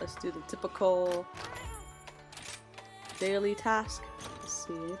 Alright, let's do the typical daily task. Let's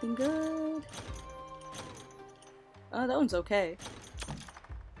see, anything good? Oh, that one's okay.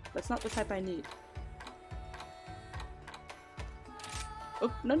 That's not the type I need.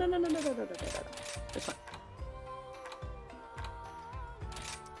 Oh, no. This one.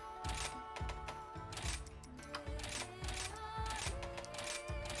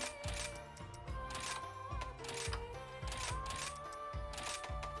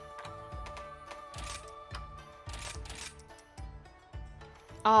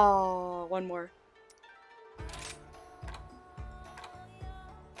 Oh, one more.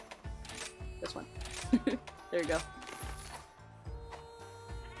 This one. There you go.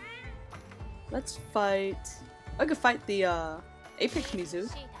 Let's fight. I could fight the Apex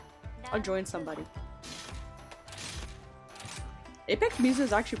Mizu. I'll join somebody. Apex Mizu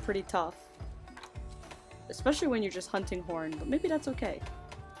is actually pretty tough. Especially when you're just hunting Horn, but maybe that's okay.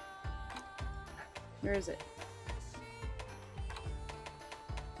 Where is it?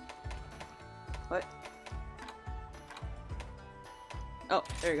 What? Oh,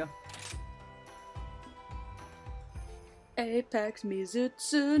 there you go. Apex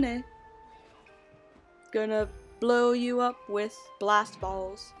Mizutsune. Gonna blow you up with blast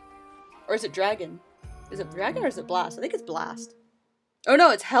balls. Or is it dragon? Is it dragon or is it blast? I think it's blast. Oh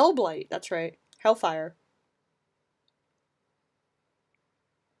no, it's Hellblight. That's right. Hellfire.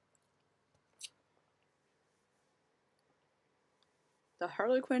 The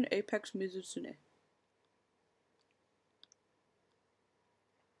Harlequin Apex Mizutsune.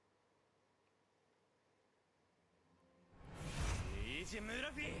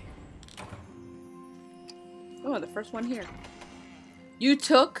 Oh, the first one here. You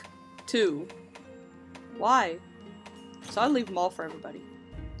took 2. Why? So I'll leave them all for everybody.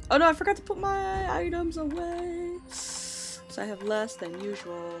 Oh no, I forgot to put my items away. So I have less than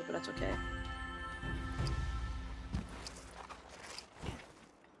usual, but that's okay.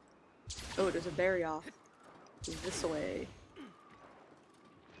 Oh, there's a berry off. Move this away.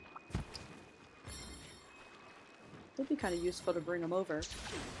 It'd be kind of useful to bring them over.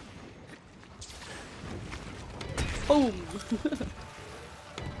 Boom!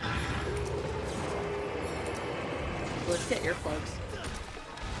 Let's get earplugs.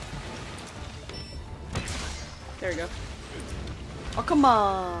 There we go. Oh, come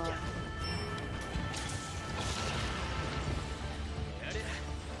on!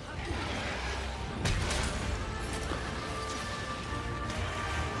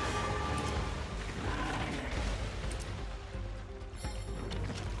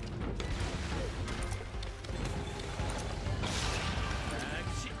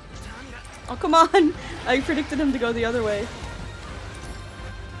 Oh, come on! I predicted him to go the other way.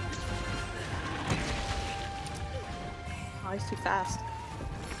 Oh, he's too fast.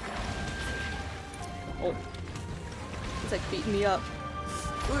 Oh. He's like beating me up.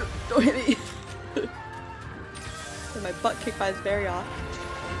 Ooh, don't hit me! Get my butt kicked by his berry off.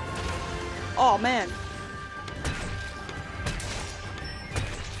 Oh man!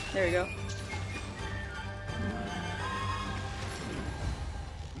 There we go.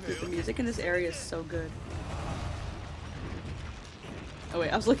 Dude, the music in this area is so good. Oh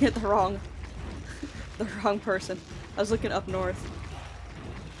wait, I was looking at the wrong person. I was looking up north.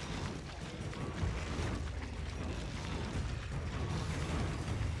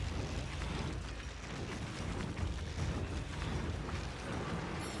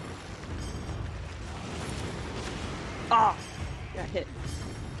 Ah! Got hit.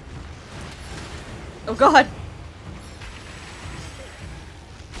 Oh god!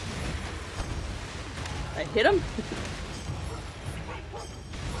 I hit him?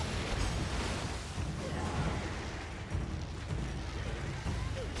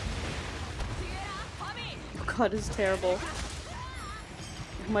 Oh god, this is terrible.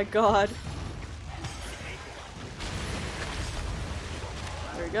 Oh my god.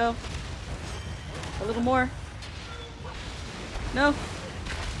 There we go. A little more. No.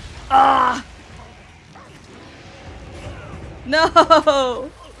 Ah! No!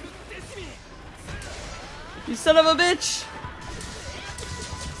 You son of a bitch!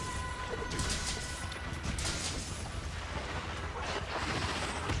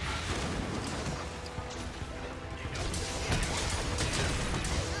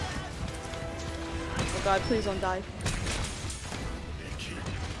 Oh god, please don't die.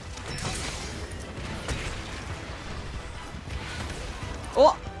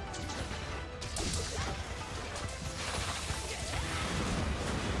 Oh!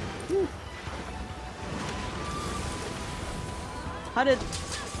 Whew. How did...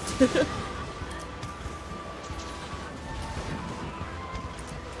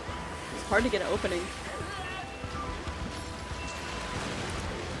 It's hard to get an opening.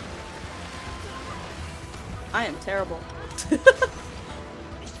 I am terrible.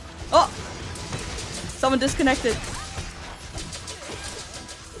 Oh! Someone disconnected.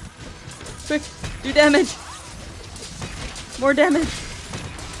 Quick, do damage. More damage.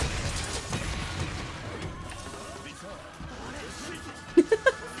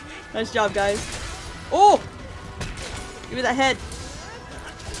 Nice job, guys. Oh! Give me that head.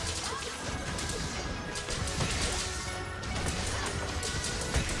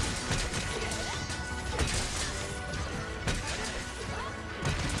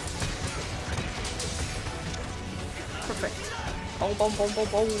 Perfect. Boom, boom, boom, boom,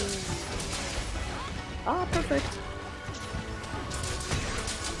 boom. Ah, perfect.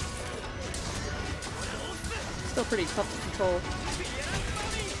 Still pretty tough to control.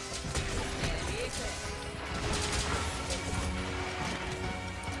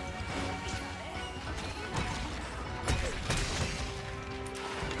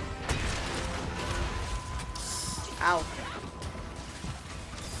 Ow.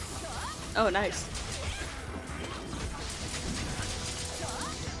 Oh, nice.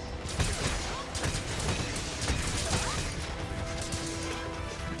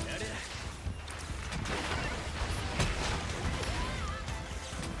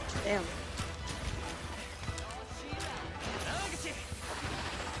 Damn.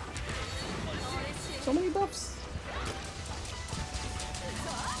 So many buffs.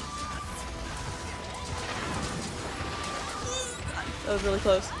 That was really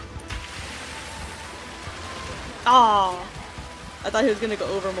close. Ah! I thought he was gonna go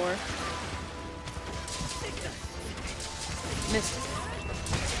over more. Missed.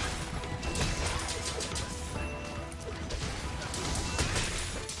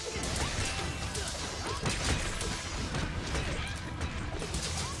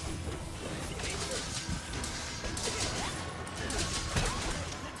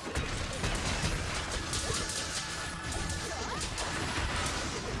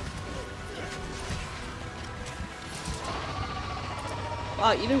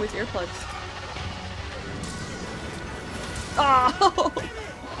 Wow, even with earplugs. Oh!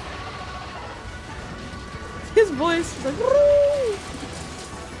 His voice is like, woo!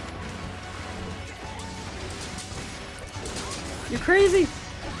 You're crazy!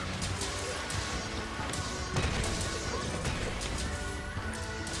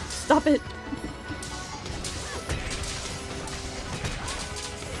 Stop it!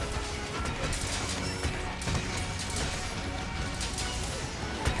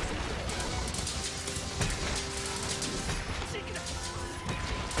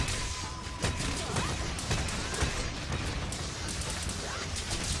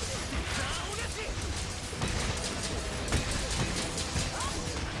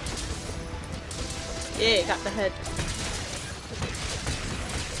 Yeah, got the head.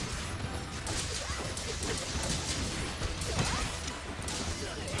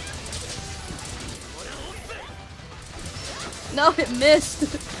 No, it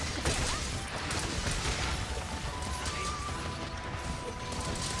missed!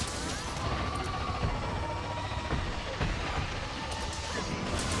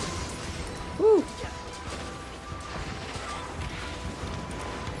 Woo!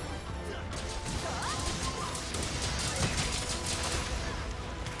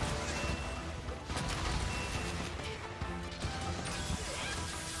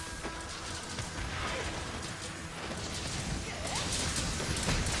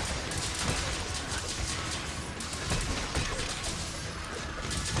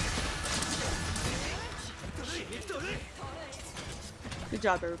 Good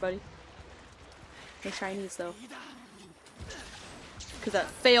job, everybody. No Chinese, though. Because that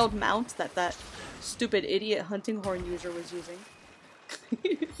failed mount that stupid idiot hunting horn user was using.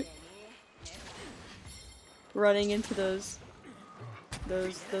 Running into those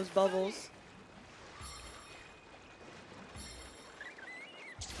bubbles.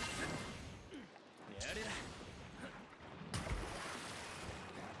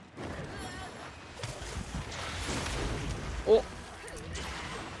 Oh.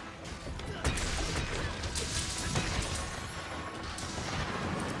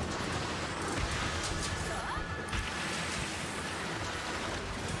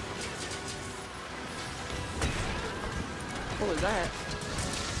 What was that?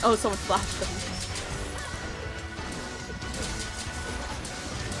 Oh, someone flashed them.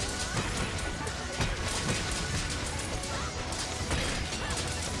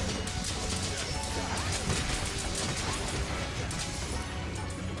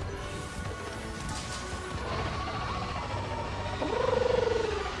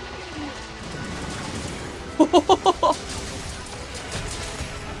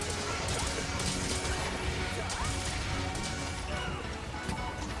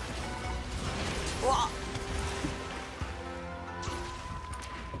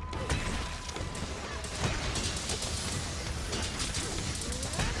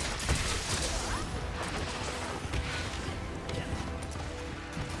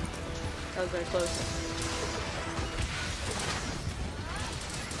 That was very close.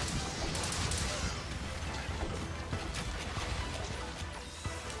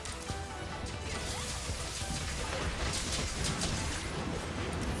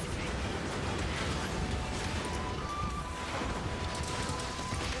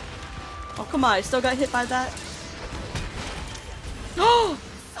 Oh, come on, I still got hit by that. Oh!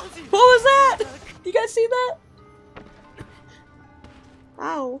 What was that? You guys see that?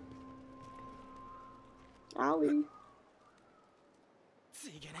 Ow. Owie.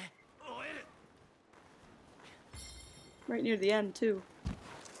 Right near the end, too.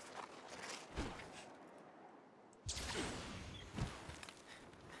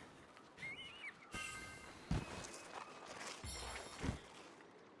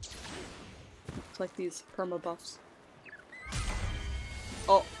 Like these perma buffs.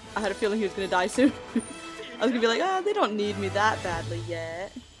 Oh, I had a feeling he was gonna die soon. I was gonna be like, ah, they don't need me that badly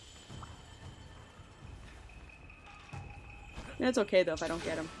yet. It's okay though if I don't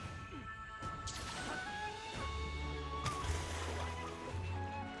get him.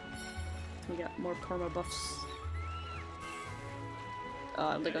 We got more perma buffs.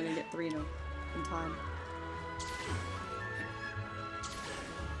 I think I'm gonna get 3 in time.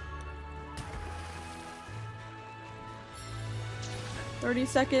 "30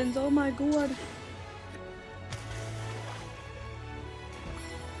 seconds, oh my god."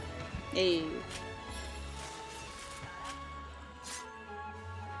 Hey.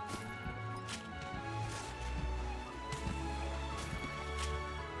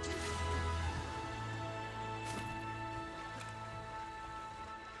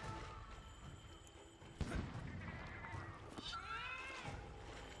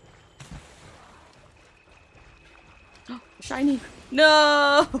 Shiny.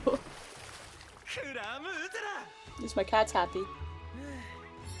 No! At least my cat's happy.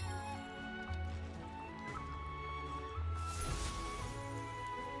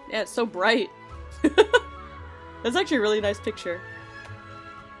 Yeah, it's so bright. That's actually a really nice picture.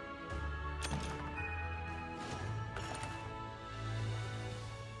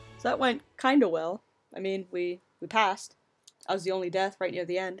 So that went kinda well. I mean, we passed. I was the only death right near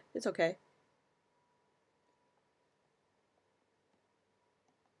the end. It's okay.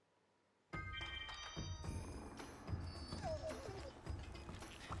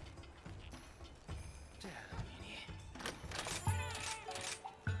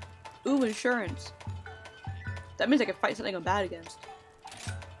 Ooh, insurance. That means I can fight something I'm bad against.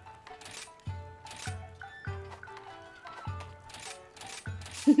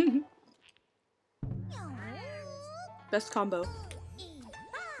 Best combo.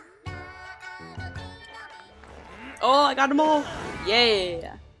 Oh, I got them all!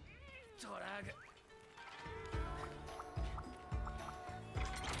 Yeah!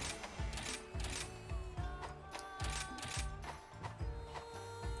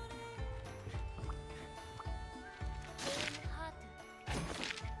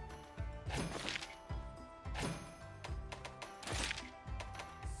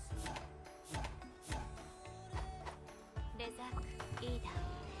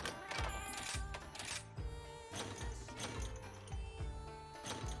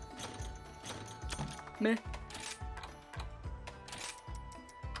 Meh.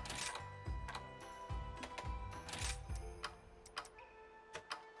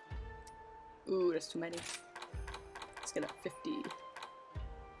 Ooh, that's too many. Let's get up 50.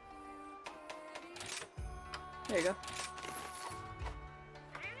 There you go.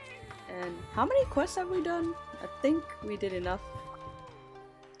 And how many quests have we done? I think we did enough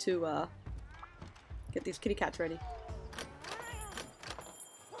to get these kitty cats ready.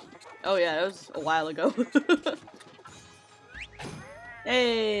 Oh yeah, that was a while ago.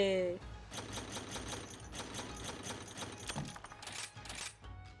 Hey!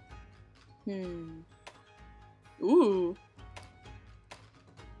 Ooh.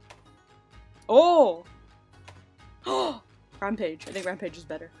 Oh! Rampage. I think Rampage is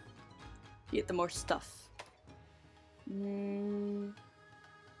better. You get the more stuff. I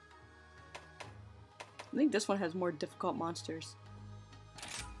think this one has more difficult monsters.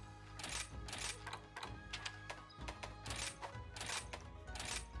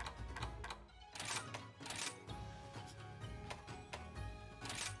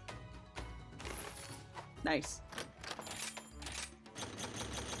 Nice.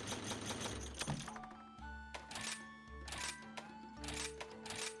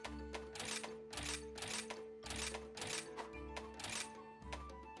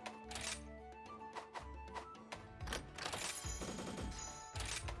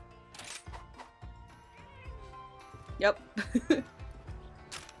 Yep. And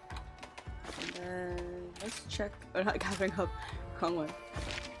then let's check. Oh, not gathering up. Wrong one.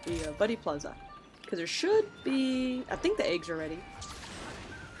 The Buddy Plaza. Because there should be. I think the eggs are ready.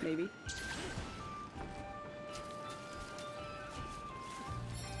 Maybe.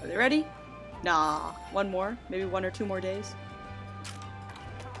 Are they ready? Nah. One more. Maybe 1 or 2 more days.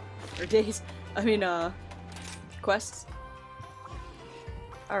 Or days. I mean, quests.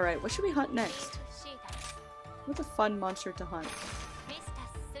 Alright, what should we hunt next? What's a fun monster to hunt?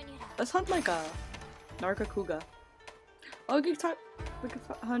 Let's hunt like a Nargacuga. Oh, we could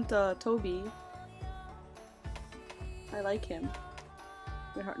hunt Toby. I like him.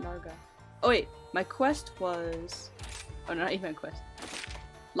 We hunt Narga. Oh wait, my quest was... Oh no, not even my quest.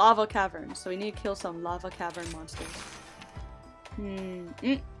 Lava Cavern. So we need to kill some Lava Cavern monsters.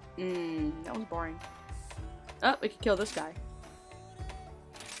 That was boring. Oh, we could kill this guy.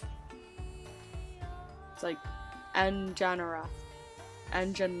 It's like Anjanarath.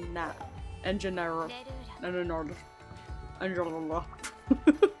 Anjanarath.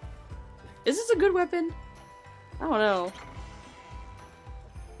 Is this a good weapon? I don't know.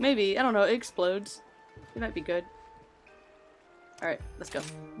 Maybe. I don't know. It explodes. It might be good. Alright, let's go.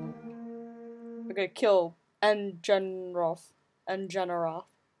 We're gonna kill Anjanarath.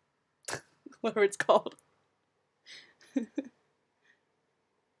 Whatever it's called.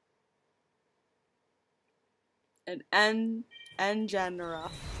 And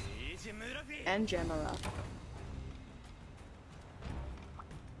Anjanarath. Anjana.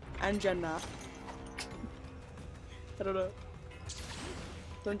 I don't know.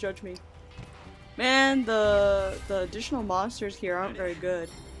 Don't judge me. Man, the additional monsters here aren't very good.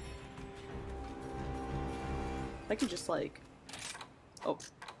 I could just like... Oh.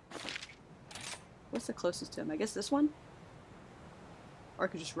 What's the closest to him? I guess this one? Or I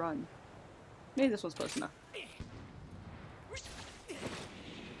could just run. Maybe this one's close enough.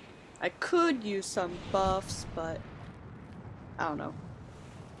 I could use some buffs, but I don't know.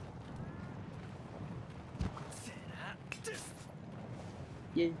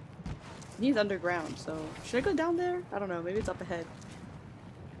 Yeah. He's underground, so should I go down there? I don't know, maybe it's up ahead.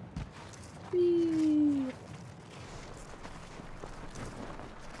 Whee!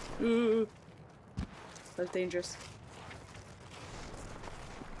 Ooh. That's dangerous.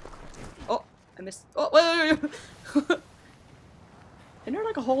 Oh, I missed. Oh, wait. Isn't there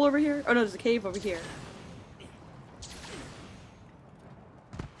like a hole over here? Oh no, there's a cave over here.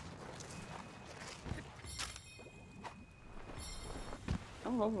 I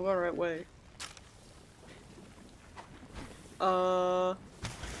don't know if I'm going the right way. I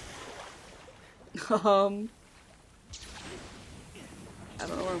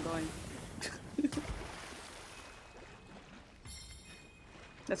don't know where I'm going.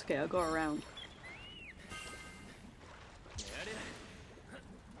 That's okay, I'll go around.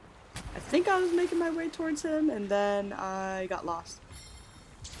 I think I was making my way towards him, and then I got lost.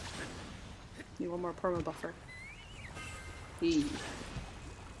 Need one more perma buffer. Okay,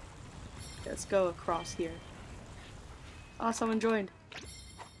 let's go across here. Oh, someone joined.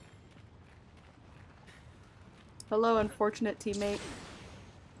 Hello, unfortunate teammate.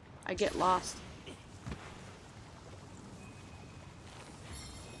 I get lost.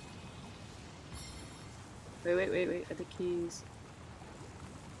 Wait. At the keys.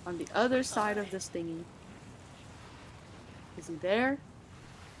 On the other side of this thingy. Is he there?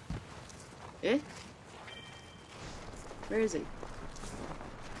 Eh? Where is he?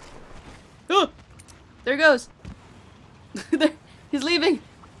 Oh! There he goes! There, he's leaving!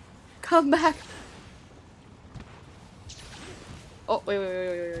 Come back! Oh, wait.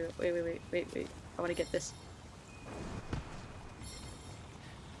 I wanna get this.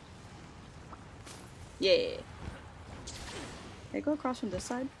 Yeah! Can I go across from this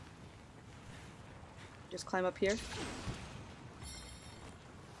side? Just climb up here?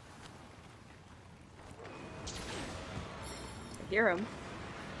 I hear him.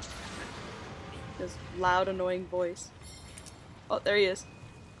 His loud, annoying voice. Oh, there he is.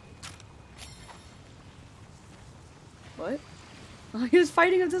 What? Oh, he was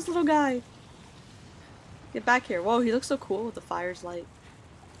fighting with this little guy. Get back here. Whoa, he looks so cool with the fire's light.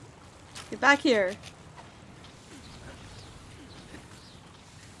 Get back here.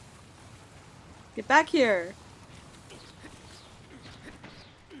 Get back here.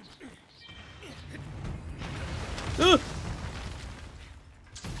 Ugh.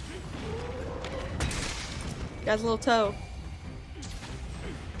 Guy's a little toe.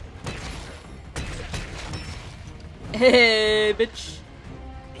 Hey, bitch.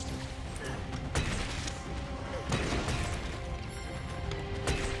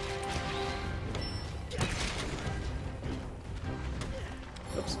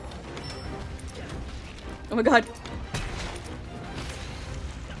 Oops. Oh my god.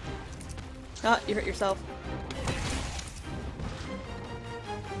 Ah, you hurt yourself.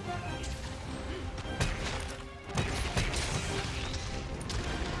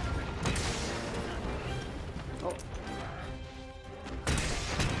 Oh.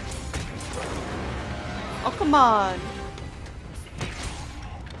 Oh, come on.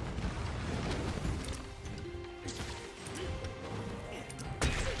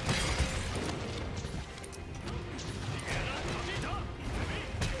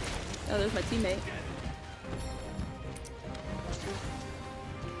 Oh, there's my teammate.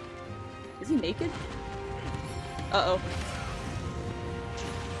 Is he naked? Uh-oh.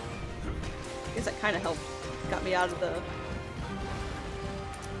 I guess that kind of helped. Got me out of the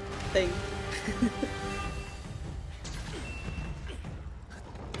thing.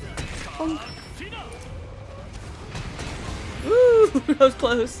 Oh. Woo! That was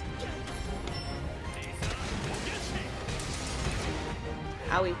close.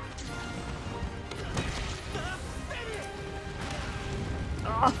 Owie.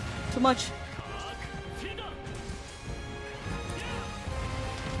 Ah, too much.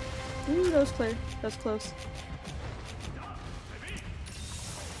 Ooh, that was clear. That was close.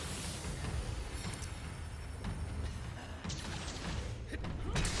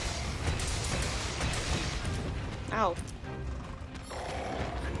 Ow.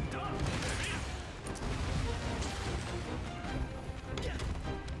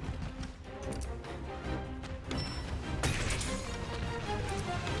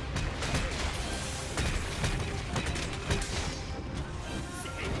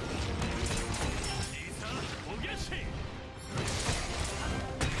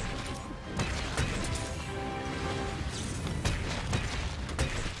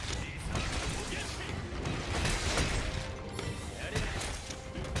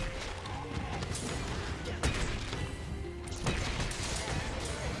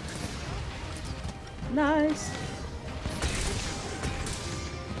 Nice.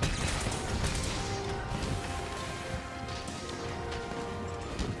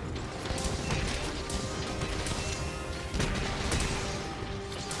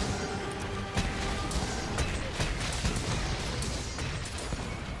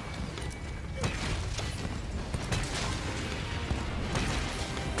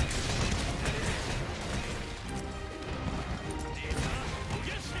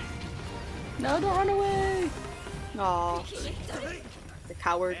 No, don't run away! Aw. The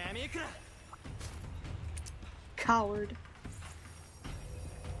coward. Coward.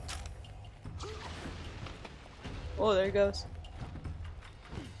 Oh, there he goes.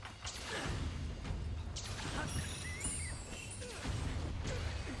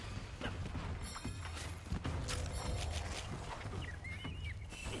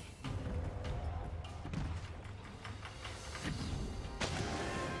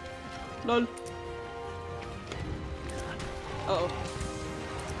 Lol. Uh-oh.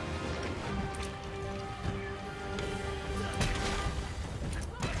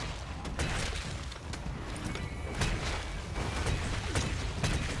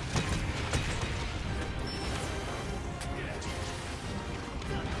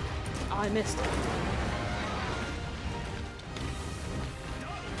 Oh, I missed.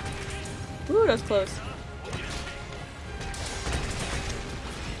 Ooh, that was close.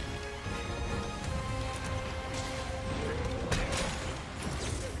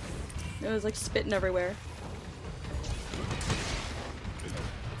 It was like spitting everywhere.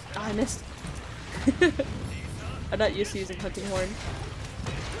 Oh, I missed. I'm not used to using hunting horn.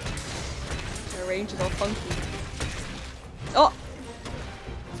 My range is all funky. Oh!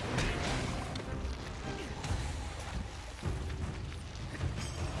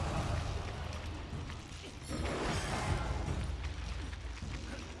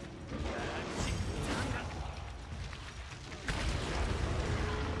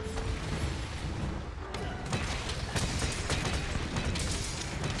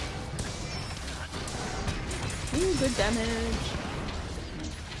 good damage.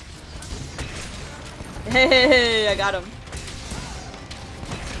 Hey, I got him.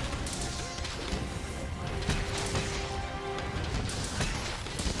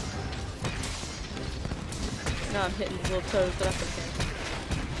 Now I'm hitting his little toes, but that's okay.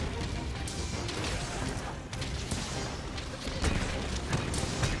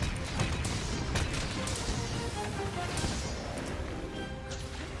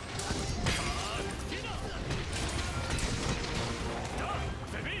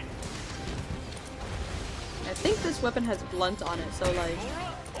 I think this weapon has blunt on it, so like,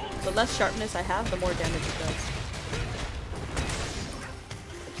 the less sharpness I have, the more damage it does.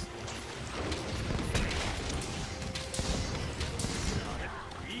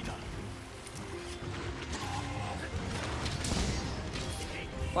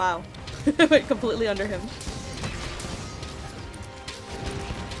 Wow. Went completely under him.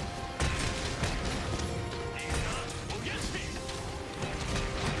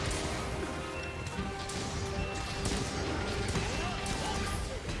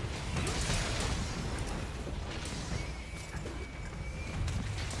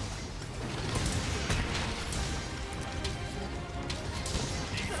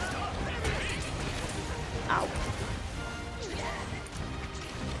 Ow.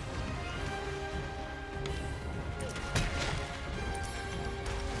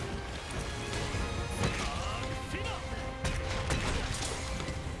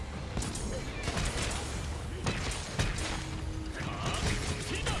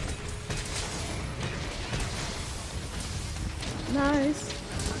 Nice.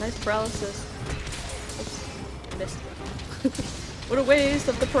 Nice paralysis. Oops. Missed. What a waste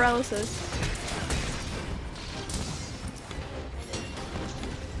of the paralysis.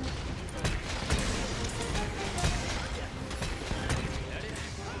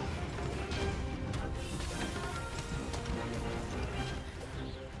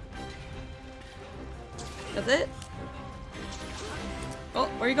 That's it? Oh,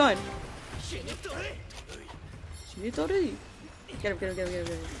 where are you going? Shinitori! Get him, get him, get him, get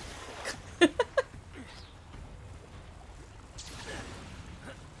him, get him.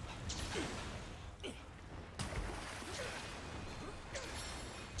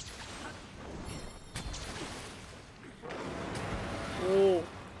 Oh.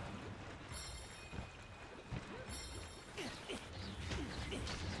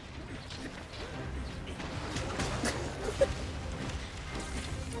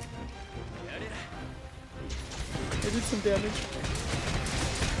 I did some damage.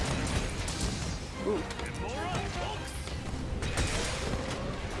 Ooh.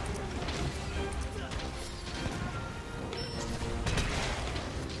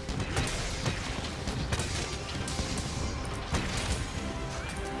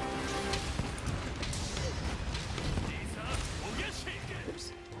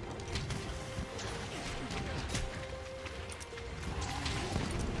 Oops.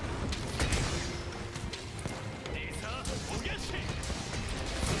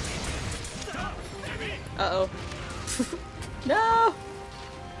 Uh-oh. No!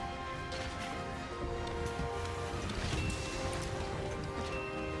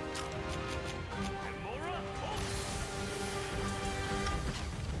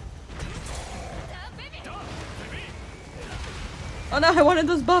 Oh no, I wanted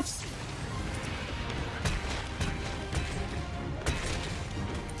those buffs!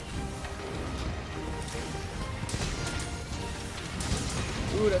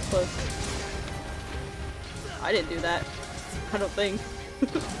 Ooh, that's close. I didn't do that. I don't think.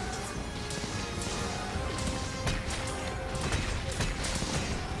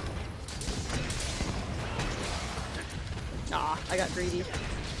 Ah, I got greedy.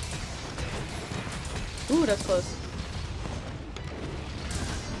 Ooh, that's close.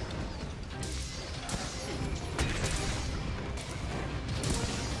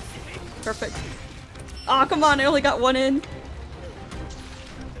 Perfect. Aw, oh, come on, I only got one in.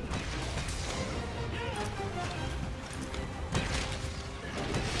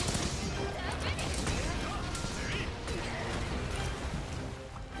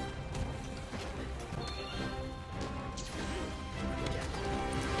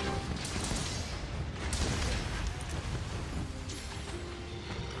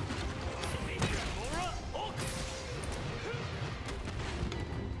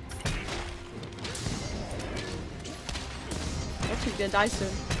 He's gonna die soon.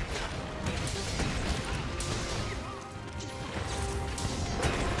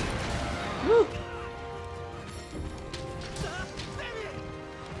 Woo!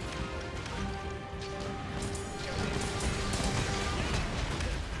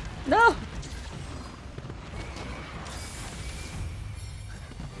 No!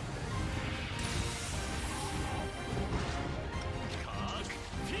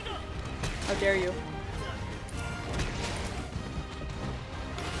 How dare you?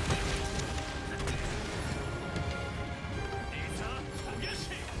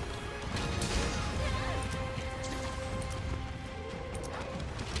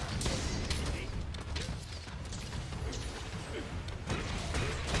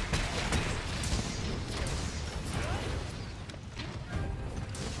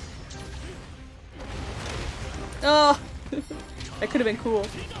 Oh! That could have been cool.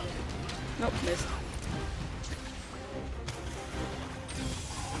 Nope, missed.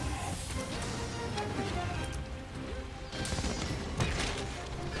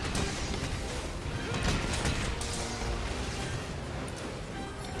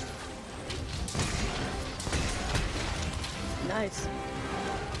 Nice.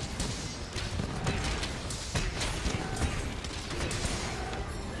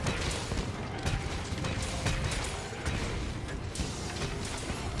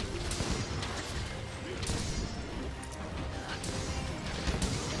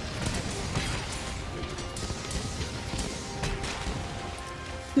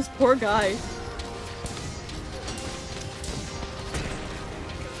 This poor guy.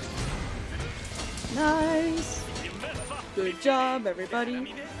 Nice. Good job,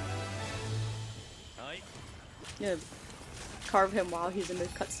 everybody. Yeah, carve him while he's in the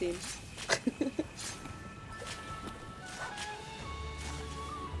cutscene.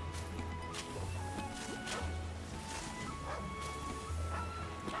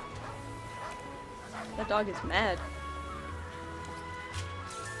 That dog is mad.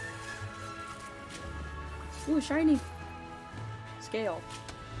 Ooh, shiny! Scale.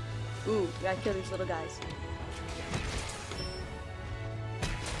 Ooh, we gotta kill these little guys.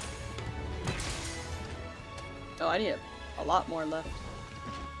 Oh, I need a lot more left.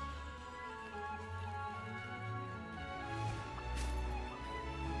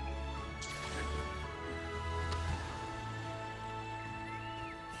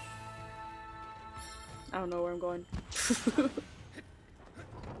 I don't know where I'm going.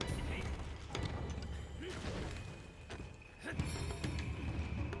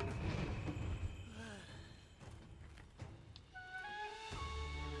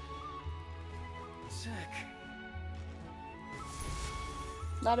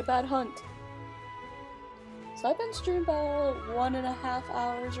 Not a bad hunt. So I've been streaming about 1.5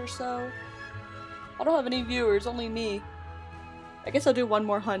 hours or so. I don't have any viewers, only me. I guess I'll do one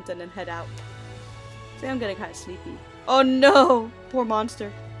more hunt and then head out. See, I'm getting kind of sleepy. Oh no! Poor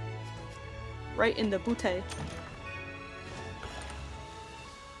monster. Right in the butte.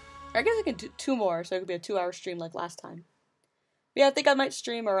 I guess I can do 2 more, so it could be a 2-hour stream like last time. But yeah, I think I might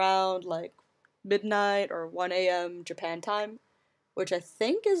stream around like midnight or 1 AM Japan time. Which I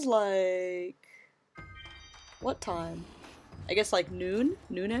think is like... what time? I guess like noon?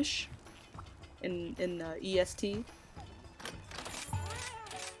 Noonish? In EST?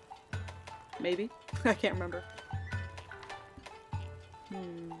 Maybe? I can't remember. I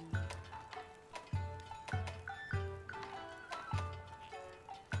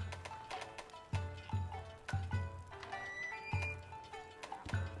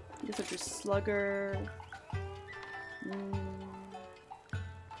guess I'll do Slugger.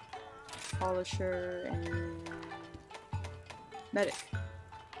 Polisher and Medic.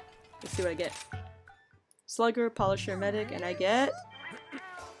 Let's see what I get. Slugger, Polisher, Medic, and I get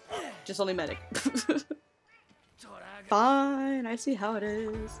just only Medic. Fine, I see how it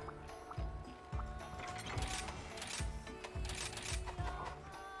is.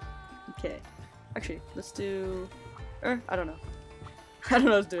 Okay. Actually, let's do... I don't know. I don't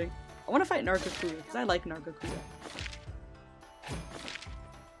know what I was doing. I want to fight Nargacuda, because I like Nargacuda.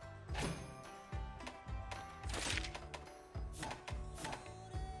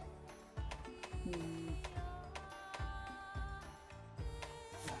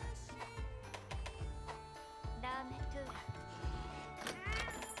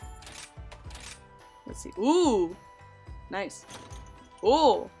 Let's see. Ooh! Nice.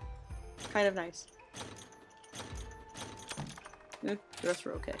 Ooh! Kind of nice. The rest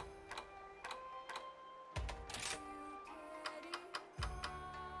were okay.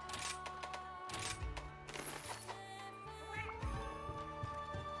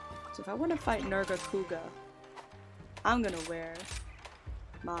 So if I want to fight Nargacuga, I'm gonna wear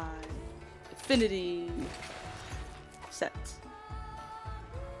my Affinity set.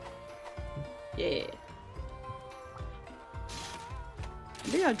 Yeah.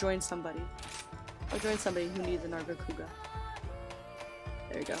 Maybe I'll join somebody. I'll join somebody who needs a Nargacuga.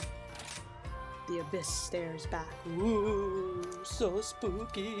 There you go. The abyss stares back. Ooh, so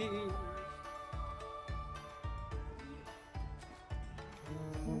spooky.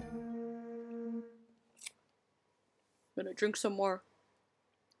 drink some more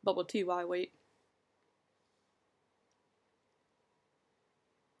bubble tea while I wait.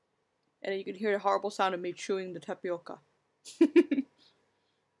 And you can hear the horrible sound of me chewing the tapioca.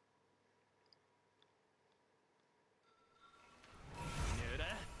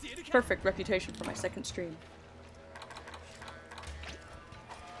 Perfect reputation for my second stream.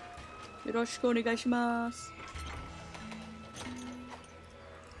 Yoroshiku onegaishimasu.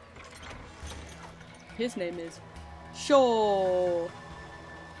 His name is Sho.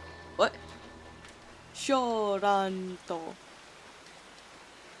 What? Shoranto.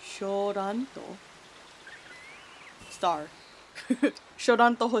 Shoranto. Star.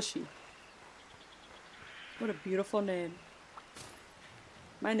 Shoranto Hoshi. What a beautiful name.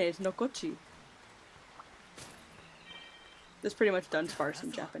 My name is Nokochi. That's pretty much Dunsparce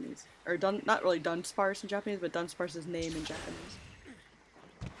in Japanese. Or not really Dunsparce in Japanese, but Dunsparce's name in Japanese.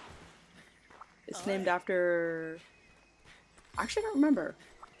 It's named after... Actually, I don't remember.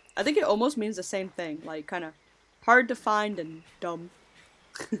 I think it almost means the same thing. Like, kind of hard to find and dumb.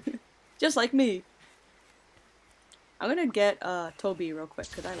 Just like me. I'm gonna get Toby real quick,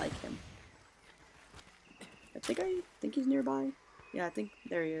 because I like him. I think he's nearby. Yeah, I think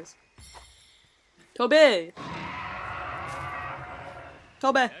there he is. Toby!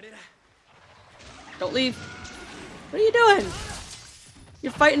 Toby! Don't leave. What are you doing?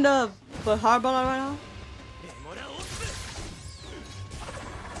 You're fighting the Baharbala right now?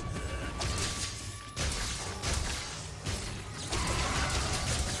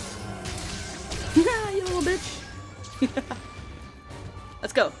 You little bitch.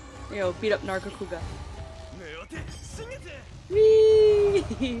 Let's go. You know, beat up Nargacuga.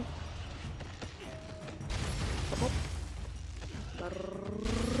 Whee!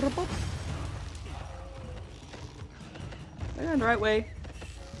 Am I on the right way?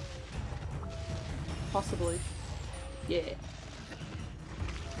 Possibly. Yeah.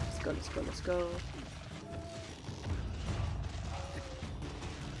 Let's go, let's go, let's go.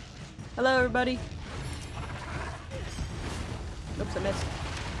 Hello, everybody. Oops, I missed.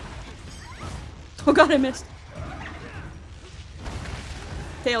 Oh god, I missed.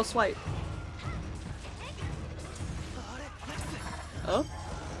 Tail swipe. Oh?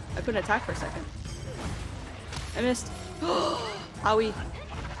 I couldn't attack for a second. I missed. Owie.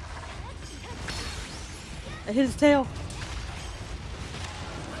 I hit his tail.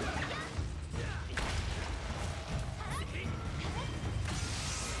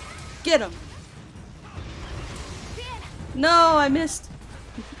 Get him. No, I missed.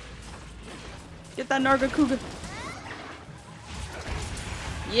 Get that Nargacuga.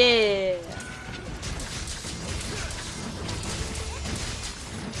 Yeah.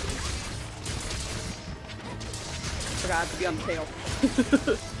 Forgot to be on the tail.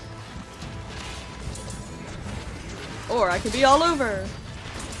 Or I could be all over.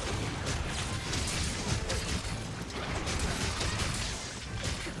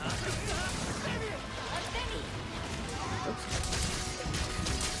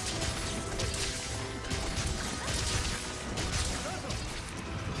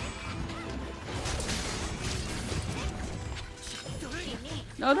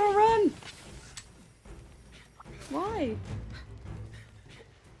 No, don't run! Why?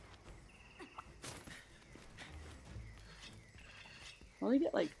 Only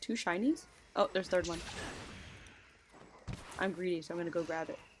get like 2 shinies? Oh, there's third one. I'm greedy, so I'm gonna go grab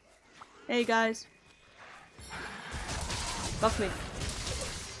it. Hey guys! Buff me.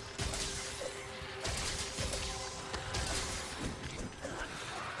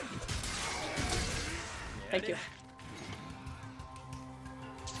 Thank you.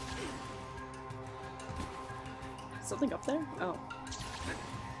 Something up there? Oh.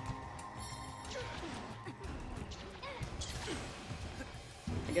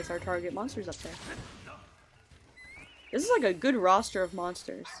 I guess our target monster's up there. This is like a good roster of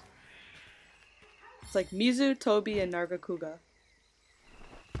monsters. It's like Mizu, Toby, and Nargacuga.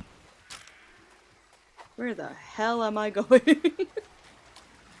 Where the hell am I going?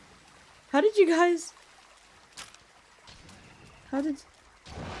 How did you guys... How did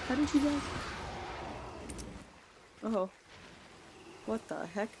you guys... Oh. What the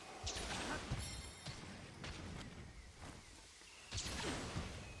heck?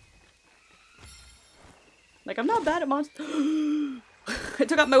 Like, I'm not bad at monster- I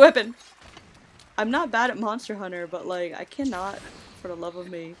took out my weapon! I'm not bad at Monster Hunter, but like, I cannot, for the love of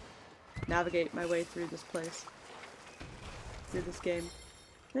me, navigate my way through this place. Through this game.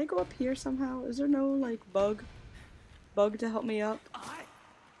 Can I go up here somehow? Is there no, like, bug to help me up?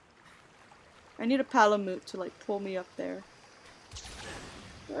 I need a Palamute to, like, pull me up there.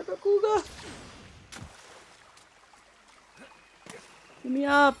 Nargacuga! Let me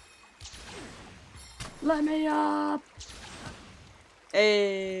up! Let me up!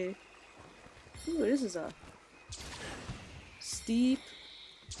 Hey! Ooh, this is a steep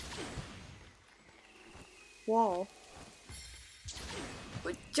wall.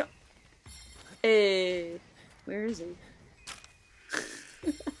 Hey! Where is he?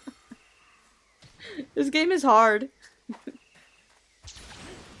 This game is hard.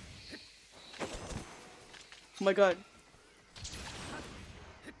 Oh my god.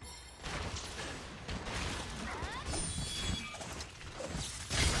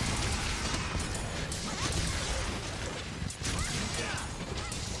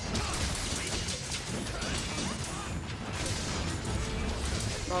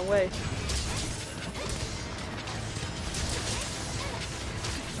 Wrong way.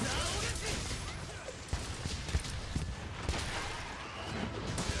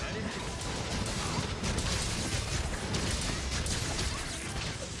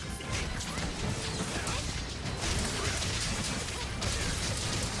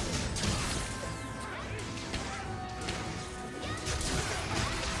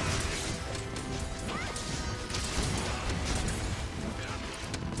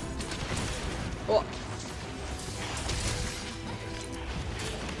 Oh.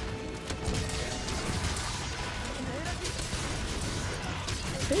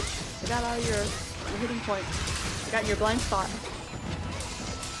 Bitch, I got out of your hitting point. I got in your blind spot.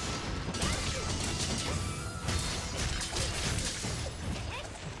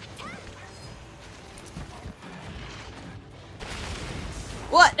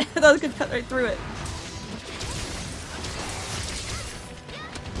 What? That was gonna cut right through it.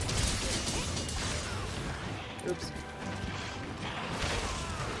 Oops.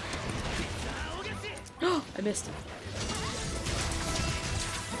 I missed it.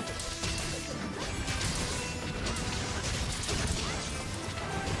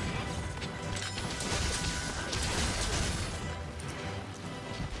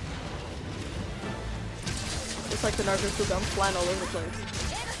 Just like the Narcosuga, I'm flying all over the place.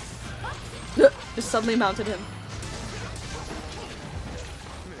 Just suddenly mounted him.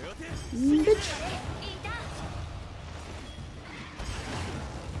 Bitch.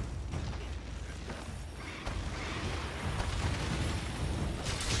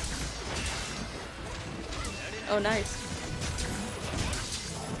 Oh, nice.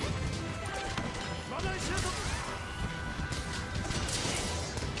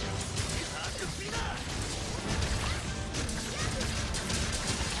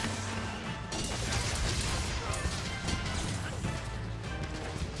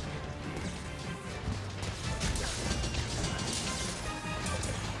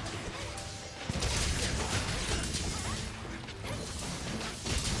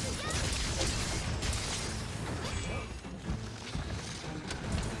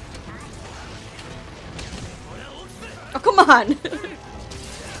 Oh, come on!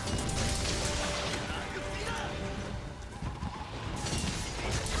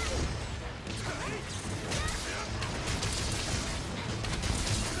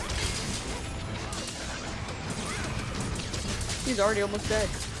 He's already almost dead.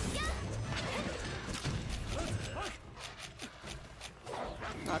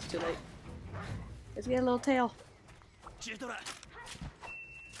 Oh, it's too late. Let's get a little tail. It's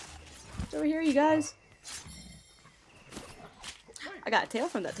over here, you guys. I got a tail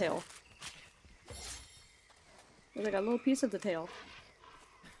from that tail. There's like a little piece of the tail.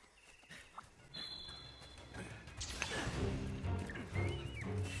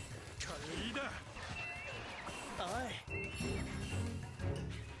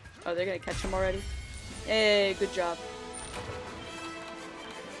 Oh, they're gonna catch him already? Hey, good job.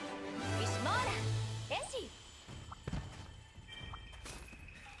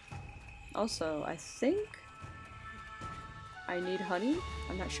 Also, I think I need honey?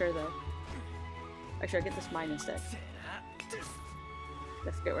 I'm not sure though. Actually, I get this mine instead.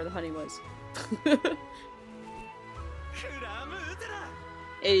 I forget where the honey was.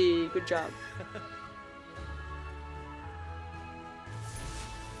 Hey, good job.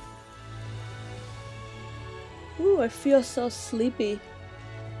 Ooh, I feel so sleepy.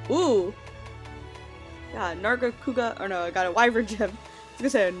 Ooh! Yeah, Nargacuga, or no, I got a Wyvern gem. I was gonna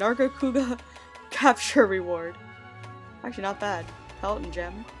say a Nargacuga capture reward. Actually, not bad. Pelton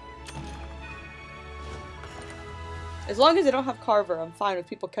gem. As long as they don't have Carver, I'm fine with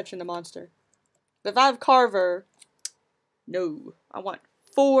people catching the monster. But if I have Carver, no. I want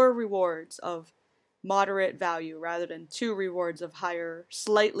 4 rewards of moderate value rather than 2 rewards of higher,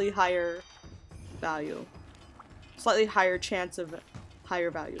 slightly higher value. Slightly higher chance of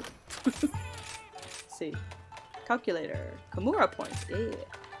higher value. Let's see. Calculator. Kimura points. Yeah.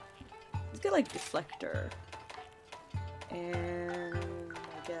 Let's get like Deflector. And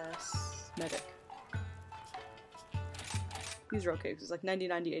I guess Medic. These are okay because it's like 90,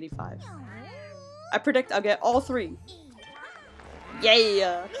 90, 85. I predict I'll get all 3.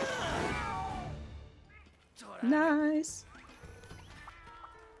 Yeah! Nice!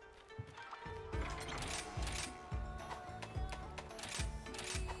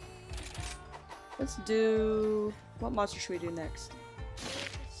 Let's do... What monster should we do next?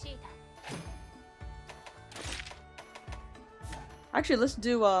 Actually, let's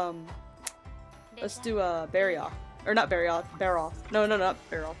do Barioth. Or not Barioth, Baroth. No, not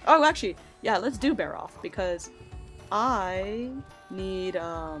Baroth. Oh, actually, yeah, let's do Baroth, because I need,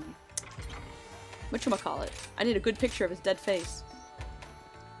 whatchamacallit? I need a good picture of his dead face.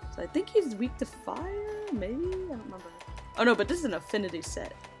 So I think he's weak to fire, maybe? I don't remember. Oh no, but this is an affinity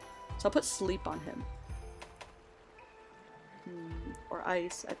set. So I'll put sleep on him. Or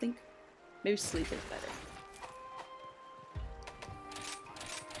ice, I think. Maybe sleep is better.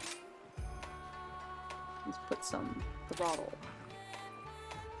 Let's put some throttle.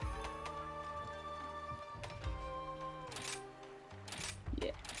 Yeah.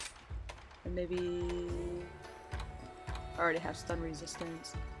 And maybe... I already have stun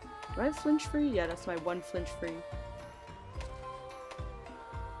resistance. Do I have flinch free? Yeah, that's my 1 flinch free.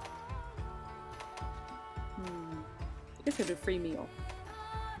 I guess I'll do free meal.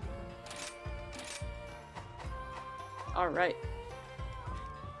 Alright.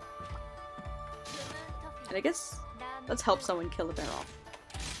 And I guess let's help someone kill a bear off.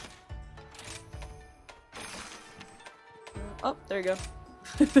 Oh, there you go.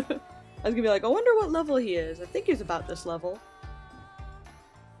 I was gonna be like, I wonder what level he is. I think he's about this level.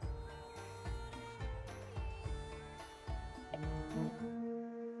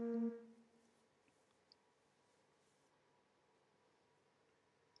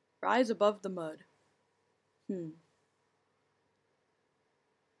 Rise above the mud.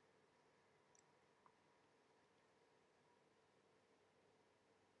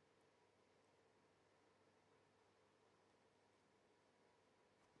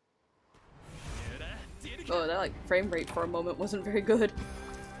 Oh, that like frame rate for a moment wasn't very good.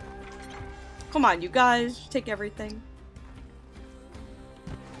 Come on, you guys, take everything.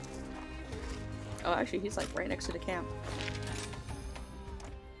 Oh, actually, he's like right next to the camp.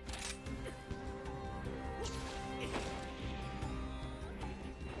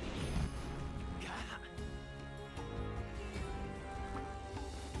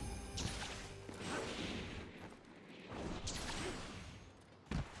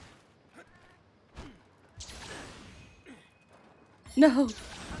 No!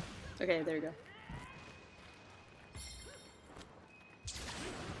 Okay, there you go.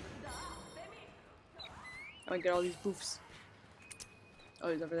 I want to get all these boofs. Oh,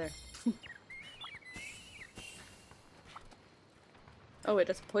 he's over there. Oh wait,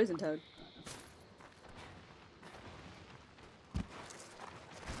 that's a poison toad.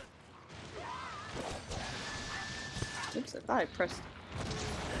 Oops, I thought I pressed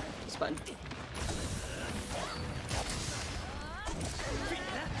this button.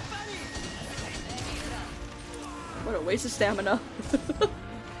 What a waste of stamina.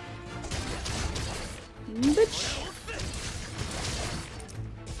 Bitch.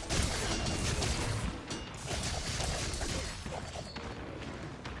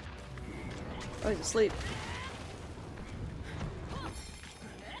 Oh, he's asleep.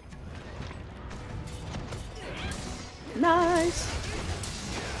 Nice.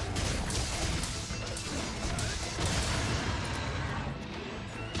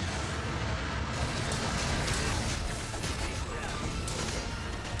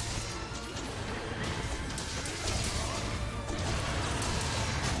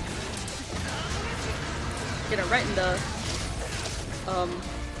 Get it right in the,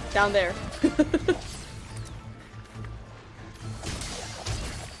 down there.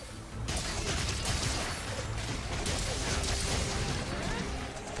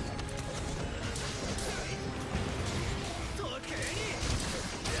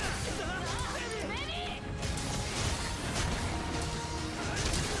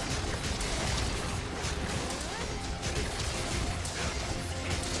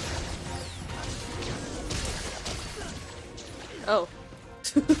 Oh.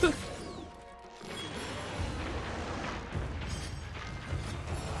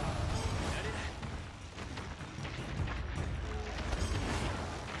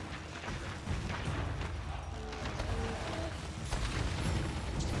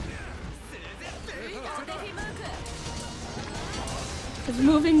 It's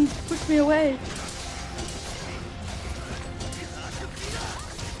moving, push me away.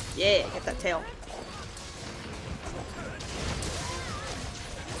 Yeah, get that tail.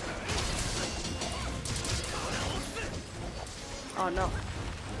 Oh no.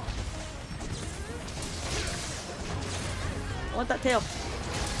 I want that tail.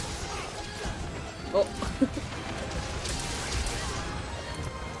 Oh.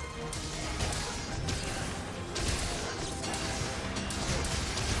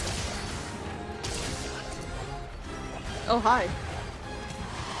 Oh, hi.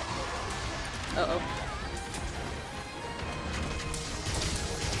 Uh-oh.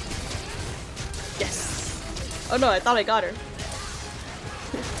 Yes! Oh no, I thought I got her.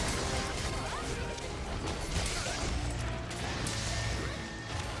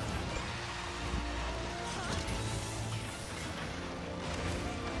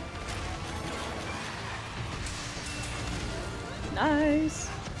 Nice!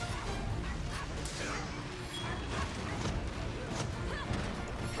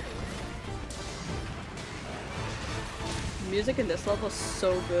 Music in this level is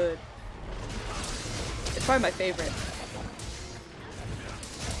so good. It's probably my favorite.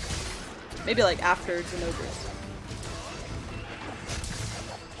 Maybe like after Xenogears.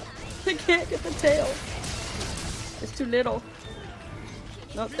 I can't get the tail. It's too little.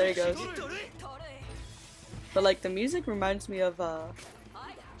 Nope, there he goes. But like the music reminds me of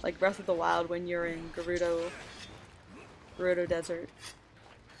like Breath of the Wild when you're in Gerudo Desert.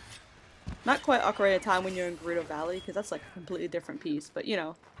 Not quite Ocarina of Time when you're in Gerudo Valley, because that's like a completely different piece, but you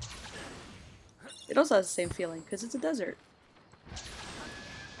know. It also has the same feeling, because it's a desert.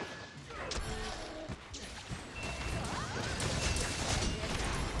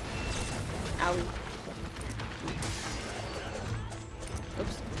 Owie.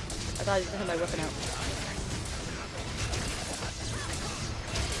 Oops. I thought I just had my weapon out.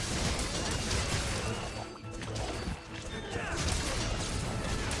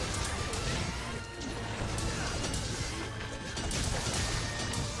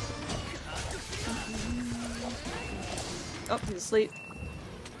 Oh, he's asleep.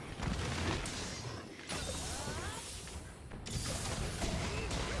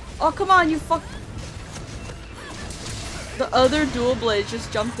 Oh, come on, you fuck. The other dual blade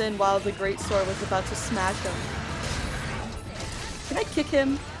just jumped in while the great sword was about to smash him. Can I kick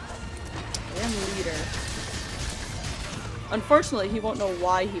him? Damn leader. Unfortunately, he won't know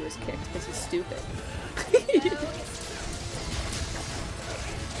why he was kicked because he's stupid.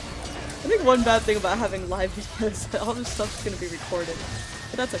 I think one bad thing about having live videos is that all this stuff's gonna be recorded.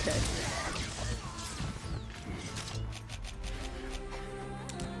 But that's okay.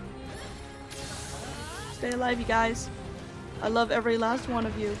 Stay alive, you guys. I love every last one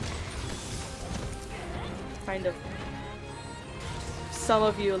of you. Kind of. Some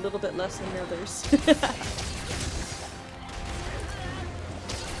of you a little bit less than the others.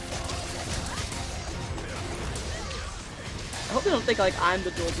 I hope you don't think like I'm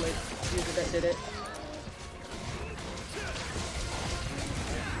the dual blade user that did it.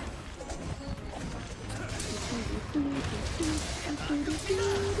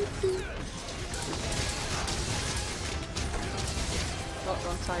 Oh,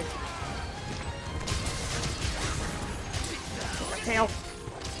 wrong side. Tail.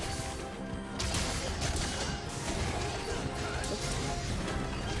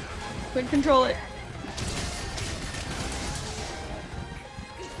 Couldn't control it.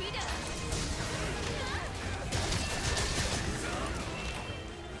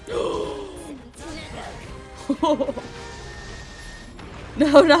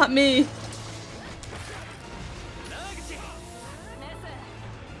 No, not me.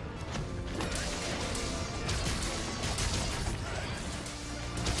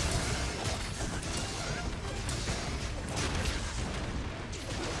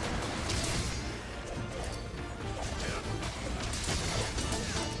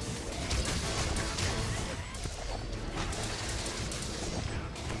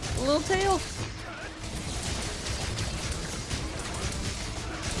 A little tail.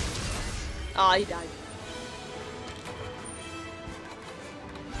 Aw, he died.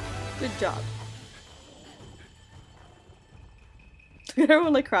 Good job.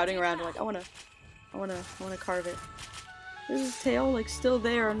 Everyone like crowding around like, I wanna carve it. There's his tail like still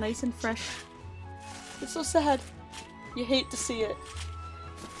there, nice and fresh. It's so sad. You hate to see it.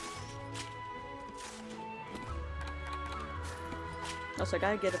 Also, I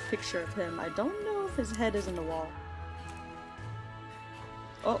gotta get a picture of him. I don't know if his head is in the wall.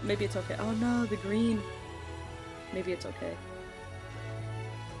 Oh, maybe it's okay. Oh no, the green. Maybe it's okay.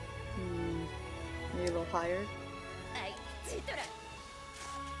 Maybe a little higher.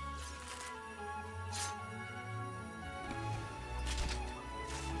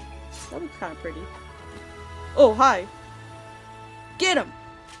 That looks kind of pretty. Oh, hi! Get him!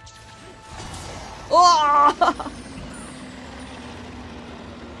 Oh!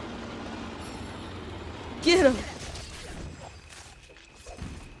 Get him!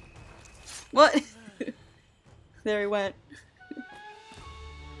 What? There he went.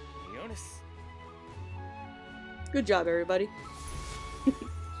 Good job, everybody.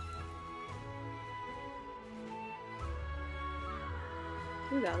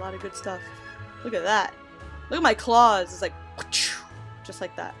 We got a lot of good stuff. Look at that. Look at my claws. It's like just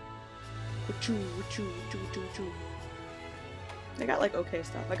like that. I got like okay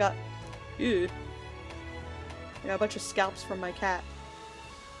stuff. I got I got a bunch of scalps from my cat.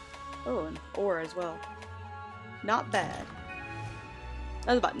 Oh, and ore as well. Not bad.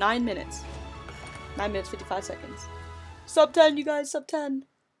 That was about 9 minutes. 9 minutes 55 seconds. Sub 10, you guys, sub 10.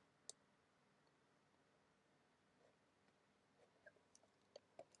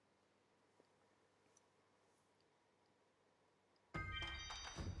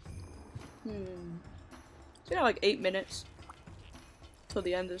 So we got like 8 minutes till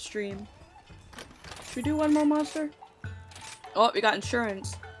the end of the stream. Should we do one more monster? Oh, we got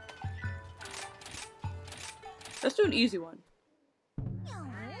insurance. Let's do an easy one.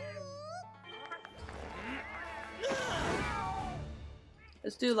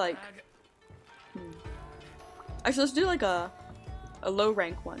 Let's do like actually let's do like a low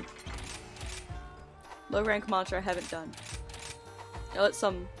rank one. Low rank monster I haven't done. I'll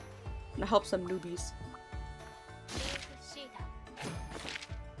help some newbies.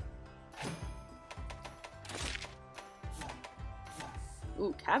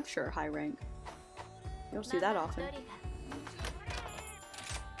 Ooh, capture high rank. You don't see that often.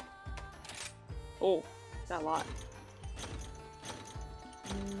 Oh, got a lot.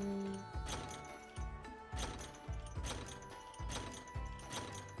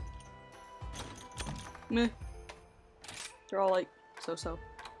 Meh. They're all like so-so.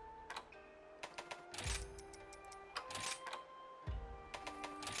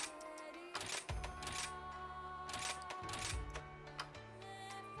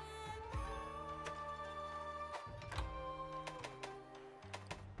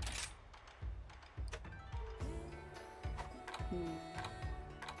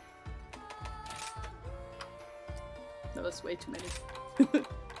 No, that's way too many.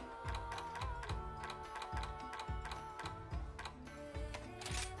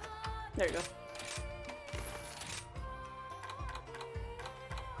 There you go.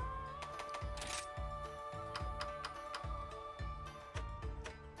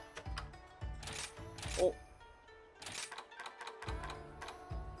 Oh.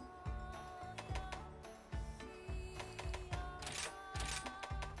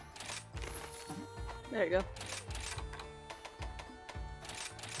 There you go.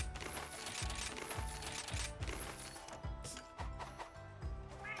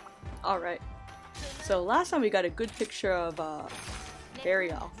 Alright. So last time we got a good picture of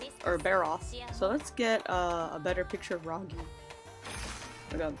Baroth. So let's get a better picture of Ragi.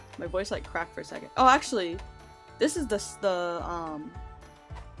 Oh my god, my voice like cracked for a second. Oh, actually, this is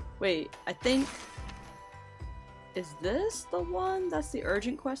wait, I think, is this the one that's the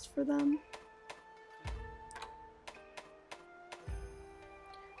urgent quest for them?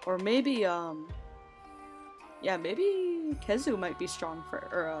 Or maybe, yeah, maybe Kezu might be strong for,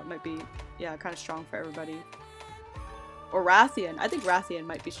 or might be, yeah, kind of strong for everybody. Or Rathian. I think Rathian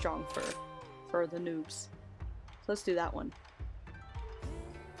might be strong for the noobs. So let's do that one.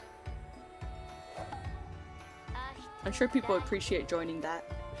 I'm sure people appreciate joining that.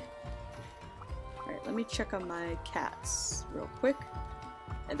 Alright, let me check on my cats real quick.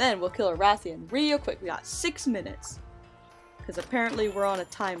 And then we'll kill a Rathian real quick. We got 6 minutes. Because apparently we're on a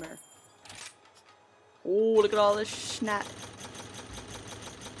timer. Oh, look at all this schnat.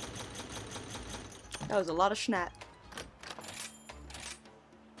 That was a lot of schnat.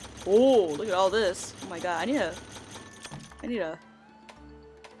 Oh, look at all this. Oh my god, I need to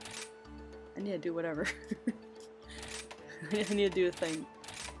do whatever. I need to do a thing.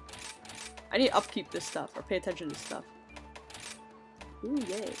 I need to upkeep this stuff, or pay attention to this stuff. Ooh,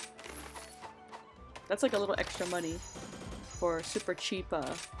 yay. That's like a little extra money for super cheap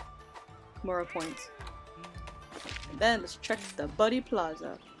Kimura points. And then let's check the Buddy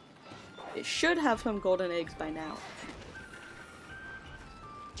Plaza. It should have some golden eggs by now.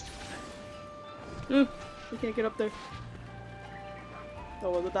 I can't get up there.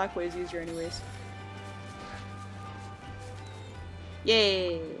 Oh well, the back way is easier anyways.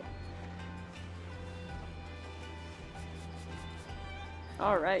 Yay!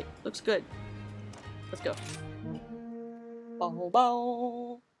 Alright, looks good. Let's go. Bow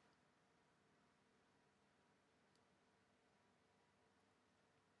bow!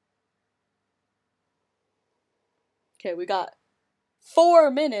 Okay, we got 4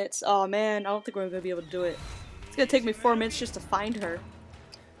 minutes. Oh man, I don't think we're gonna be able to do it. It's gonna take me 4 minutes just to find her.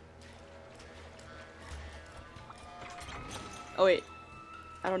 Oh wait,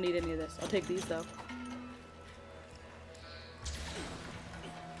 I don't need any of this. I'll take these though.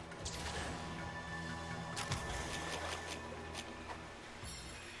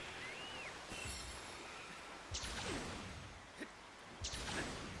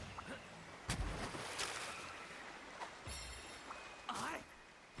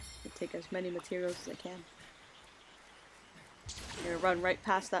 Take as many materials as I can. I'm gonna run right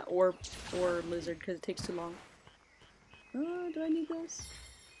past that orb lizard because it takes too long. Do I need this?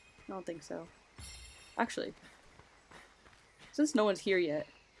 I don't think so. Actually, since no one's here yet,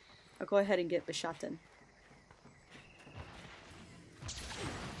 I'll go ahead and get Bishaten.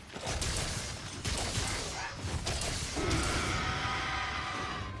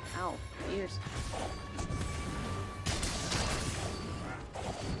 Ow, my ears.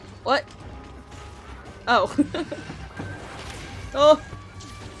 What? Oh. Oh.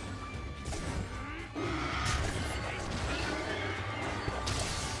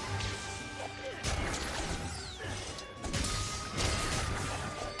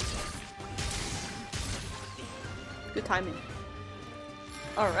 Good timing.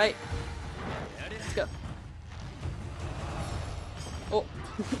 Alright. Let's go. Oh.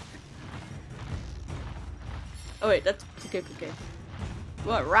 Oh wait, that's okay.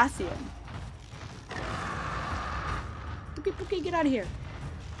 What? Rathian. Pookie, get out of here.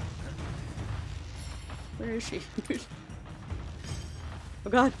 Where is she? Oh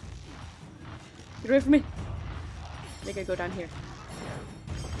god. Get away from me. I think I go down here.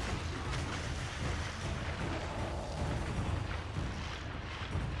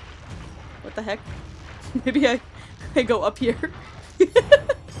 What the heck? Maybe I go up here.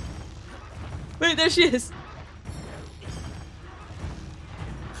 Wait, there she is.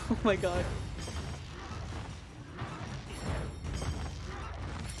 Oh my god.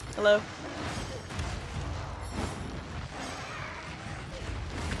 Hello?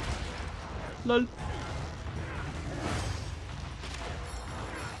 Lol.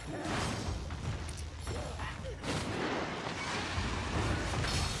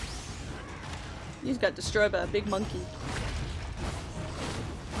 You just got destroyed by a big monkey.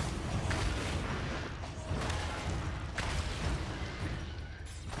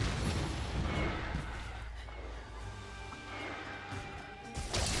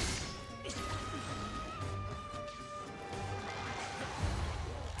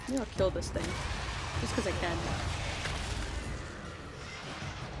 Maybe I'll kill this thing. Just because I can.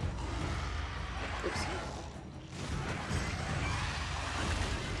 Oops.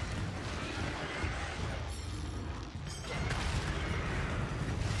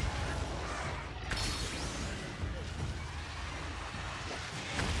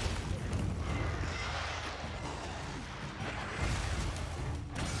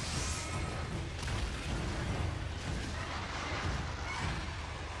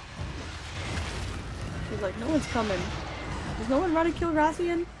 Like, no one's coming. Does no one run to kill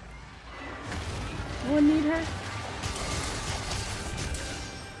Rathian? No one need her?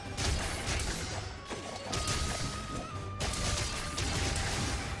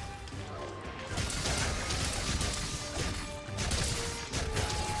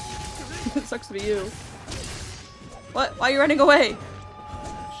 It sucks to be you. What? Why are you running away?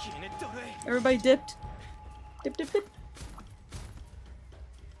 Everybody dipped. Dip. Look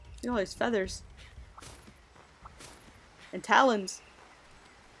at all these feathers. And talons.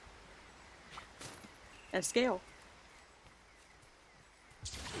 And scale.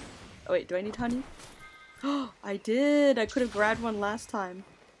 Oh wait, do I need honey? Oh, I did! I could have grabbed one last time.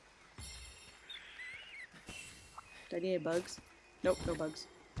 Do I need any bugs? Nope, no bugs.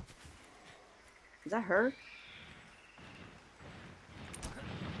 Is that her?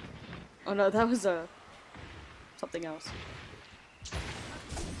 Oh no, that was something else.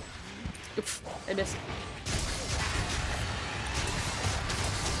 Oops, I missed.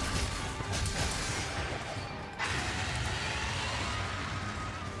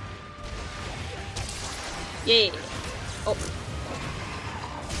 Yeah. Oh.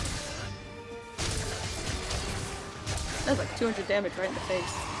 That's like 200 damage right in the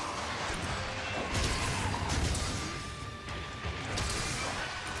face.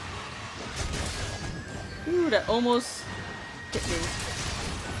 Ooh, that almost hit me.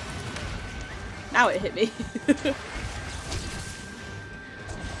 Now it hit me.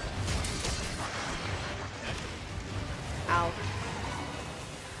 Ow.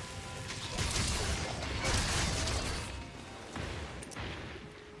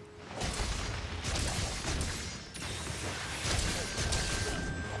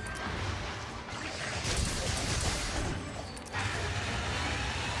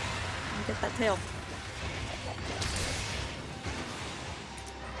 want that tail.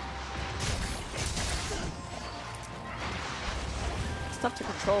 It's tough to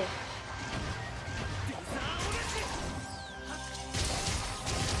control.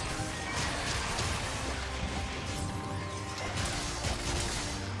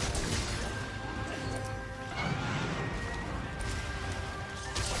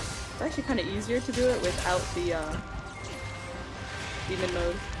 It's actually kind of easier to do it without the demon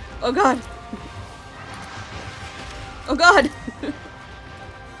mode. Oh god! Oh god!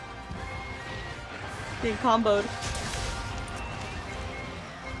 Being comboed.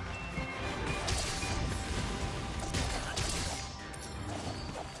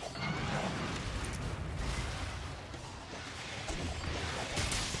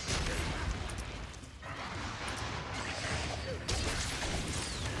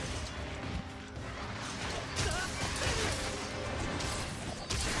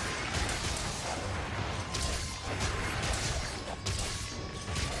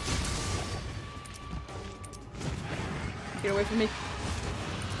 Get away from me.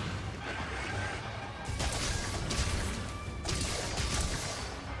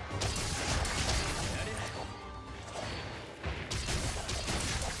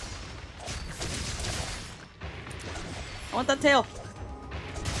 I want that tail.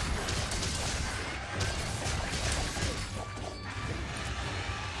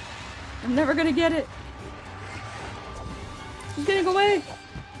 I'm never gonna get it. He's getting away.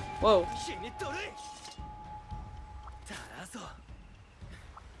 Whoa.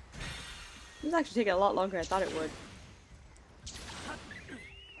 This is actually taking a lot longer than I thought it would.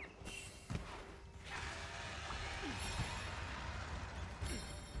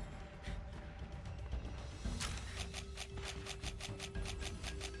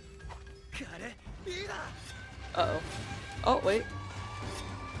 Uh-oh. Oh, wait.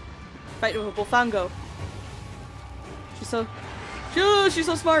 Fight with a Bullfango. She's so... she's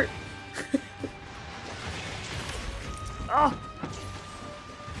so smart! Oh!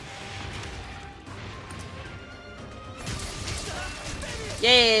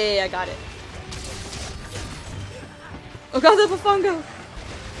 Yay! I got it. Oh god, the Bullfango!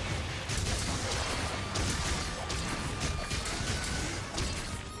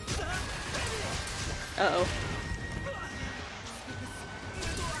 Uh-oh.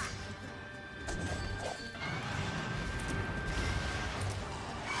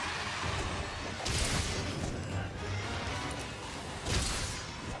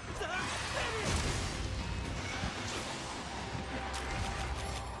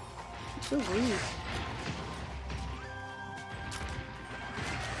 So rude.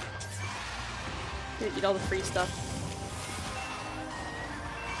 Here, eat all the free stuff.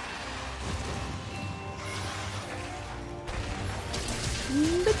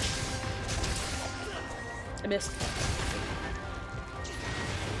 I missed.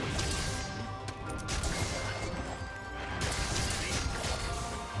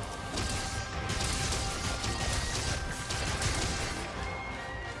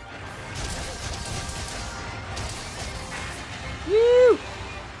 Woo!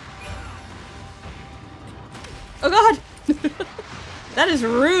 Oh god! That is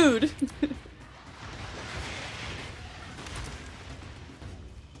rude!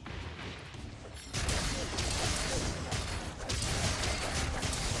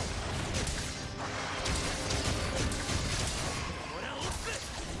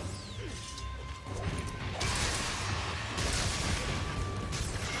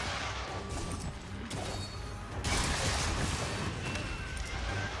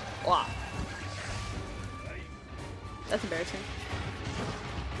 Wow. That's embarrassing.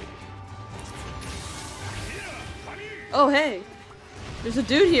 Oh, hey! There's a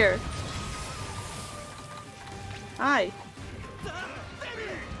dude here! Hi!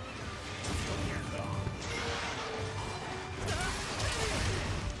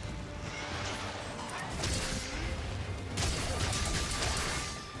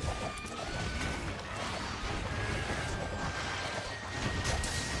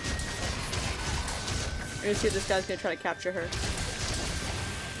 We're gonna see if this guy's gonna try to capture her.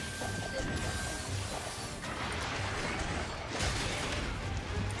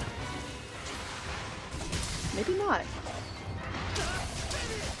 Maybe not.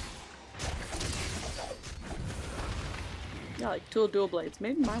 Yeah, like dual blades.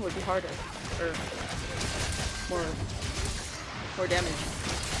 Maybe mine would be harder. Or more damage.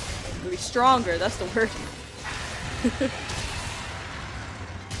 It would be stronger, that's the word.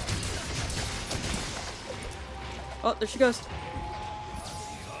 Oh, there she goes.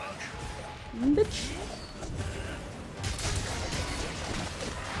 Bitch.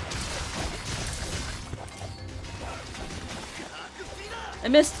 I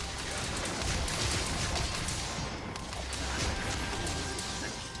missed.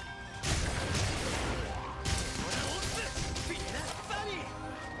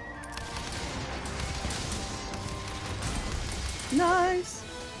 Nice.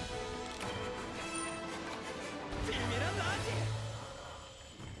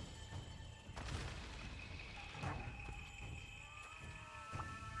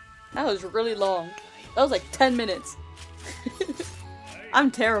 That was really long. That was like 10 minutes. I'm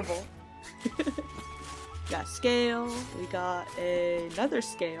terrible. Got scale, we got another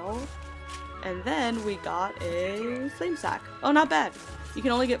scale, and then we got a flame sack. Oh, not bad. You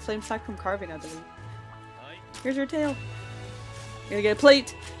can only get flame sack from carving, I believe. Here's your tail. You're gonna get a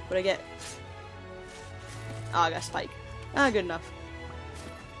plate. What'd I get? Oh, I got a spike. Ah, good enough.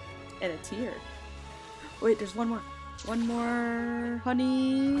 And a tear. Wait, there's one more. One more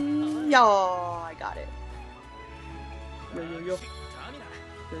honey. Yo, I got it. Yo.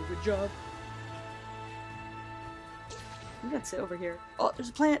 Very good job. I'm gonna sit over here. Oh, there's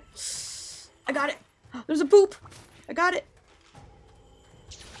a plant. I got it. There's a poop. I got it.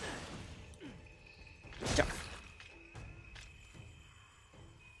 Jump.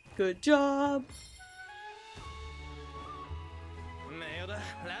 Good job.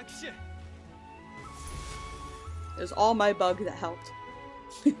 It was all my bug that helped.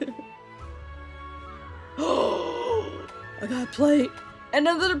 Oh, I got a plate. And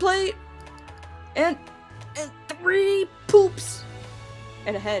another plate. And 3 poops.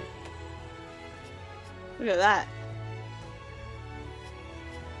 And a head. Look at that.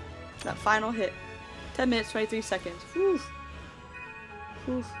 That final hit. 10 minutes, 23 seconds. Whew.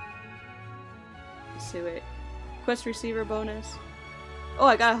 Whew. Let's see, wait. Quest receiver bonus. Oh,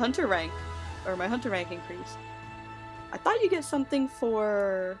 I got a hunter rank. Or my hunter rank increased. I thought you get something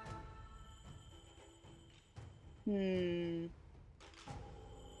for...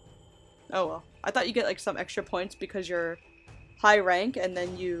 Oh well. I thought you get like some extra points because you're high rank and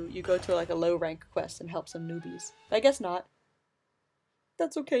then you go to like a low rank quest and help some newbies. But I guess not.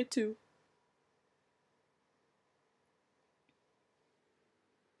 That's okay too.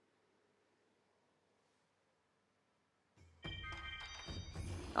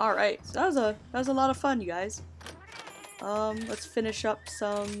 Alright, so that was a lot of fun, you guys. Let's finish up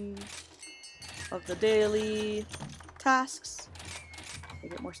some of the daily tasks. I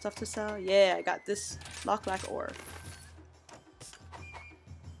get more stuff to sell. Yeah, I got this Lock ore.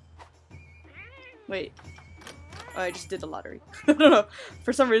 Wait. Oh, I just did the lottery. I don't know.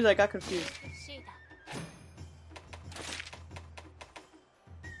 For some reason I got confused.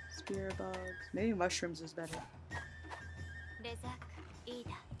 Spear bugs. Maybe mushrooms is better.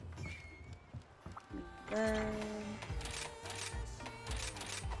 And then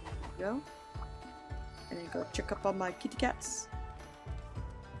go. And then go check up on my kitty cats.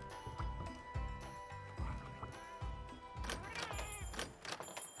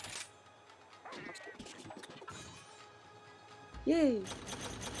 Yay!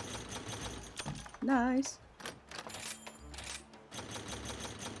 Nice.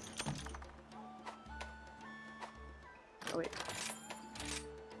 Oh wait.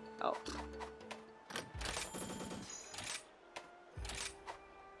 Oh.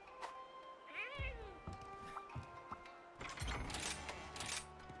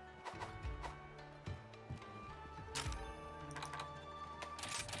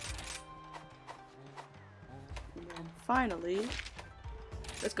 And finally,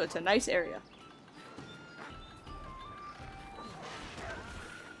 let's go to a nice area.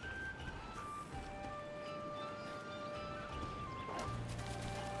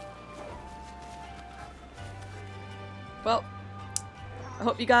 Well, I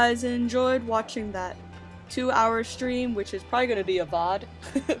hope you guys enjoyed watching that 2-hour stream, which is probably going to be a VOD,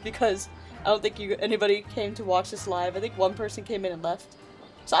 because I don't think anybody came to watch this live. I think one person came in and left.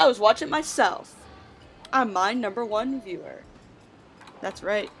 So I was watching myself. I'm my #1 viewer. That's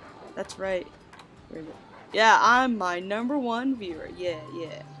right. That's right. Yeah, I'm my #1 viewer. Yeah.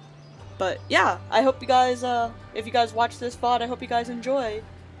 But yeah, I hope you guys, if you guys watch this VOD, I hope you guys enjoy,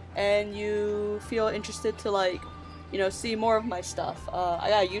 and you feel interested to, like, you know, see more of my stuff. I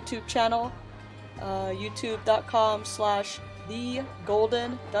got a YouTube channel, youtube.com/thegoldendunsparce,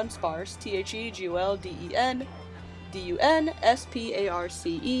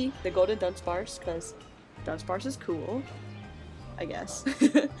 TheGoldenDunsparce, The Golden Dunsparce, because Dunsparce is cool, I guess.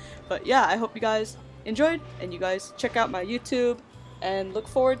 But yeah, I hope you guys enjoyed, and you guys check out my YouTube, and look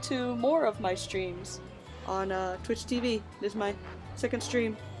forward to more of my streams on Twitch TV. This is my 2nd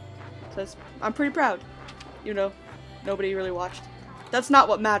stream, so I'm pretty proud. You know, nobody really watched. That's not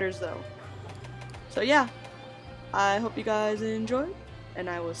what matters though. So yeah, I hope you guys enjoyed, And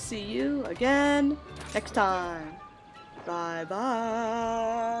I will see you again next time. Bye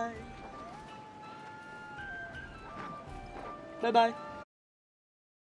bye. Bye bye.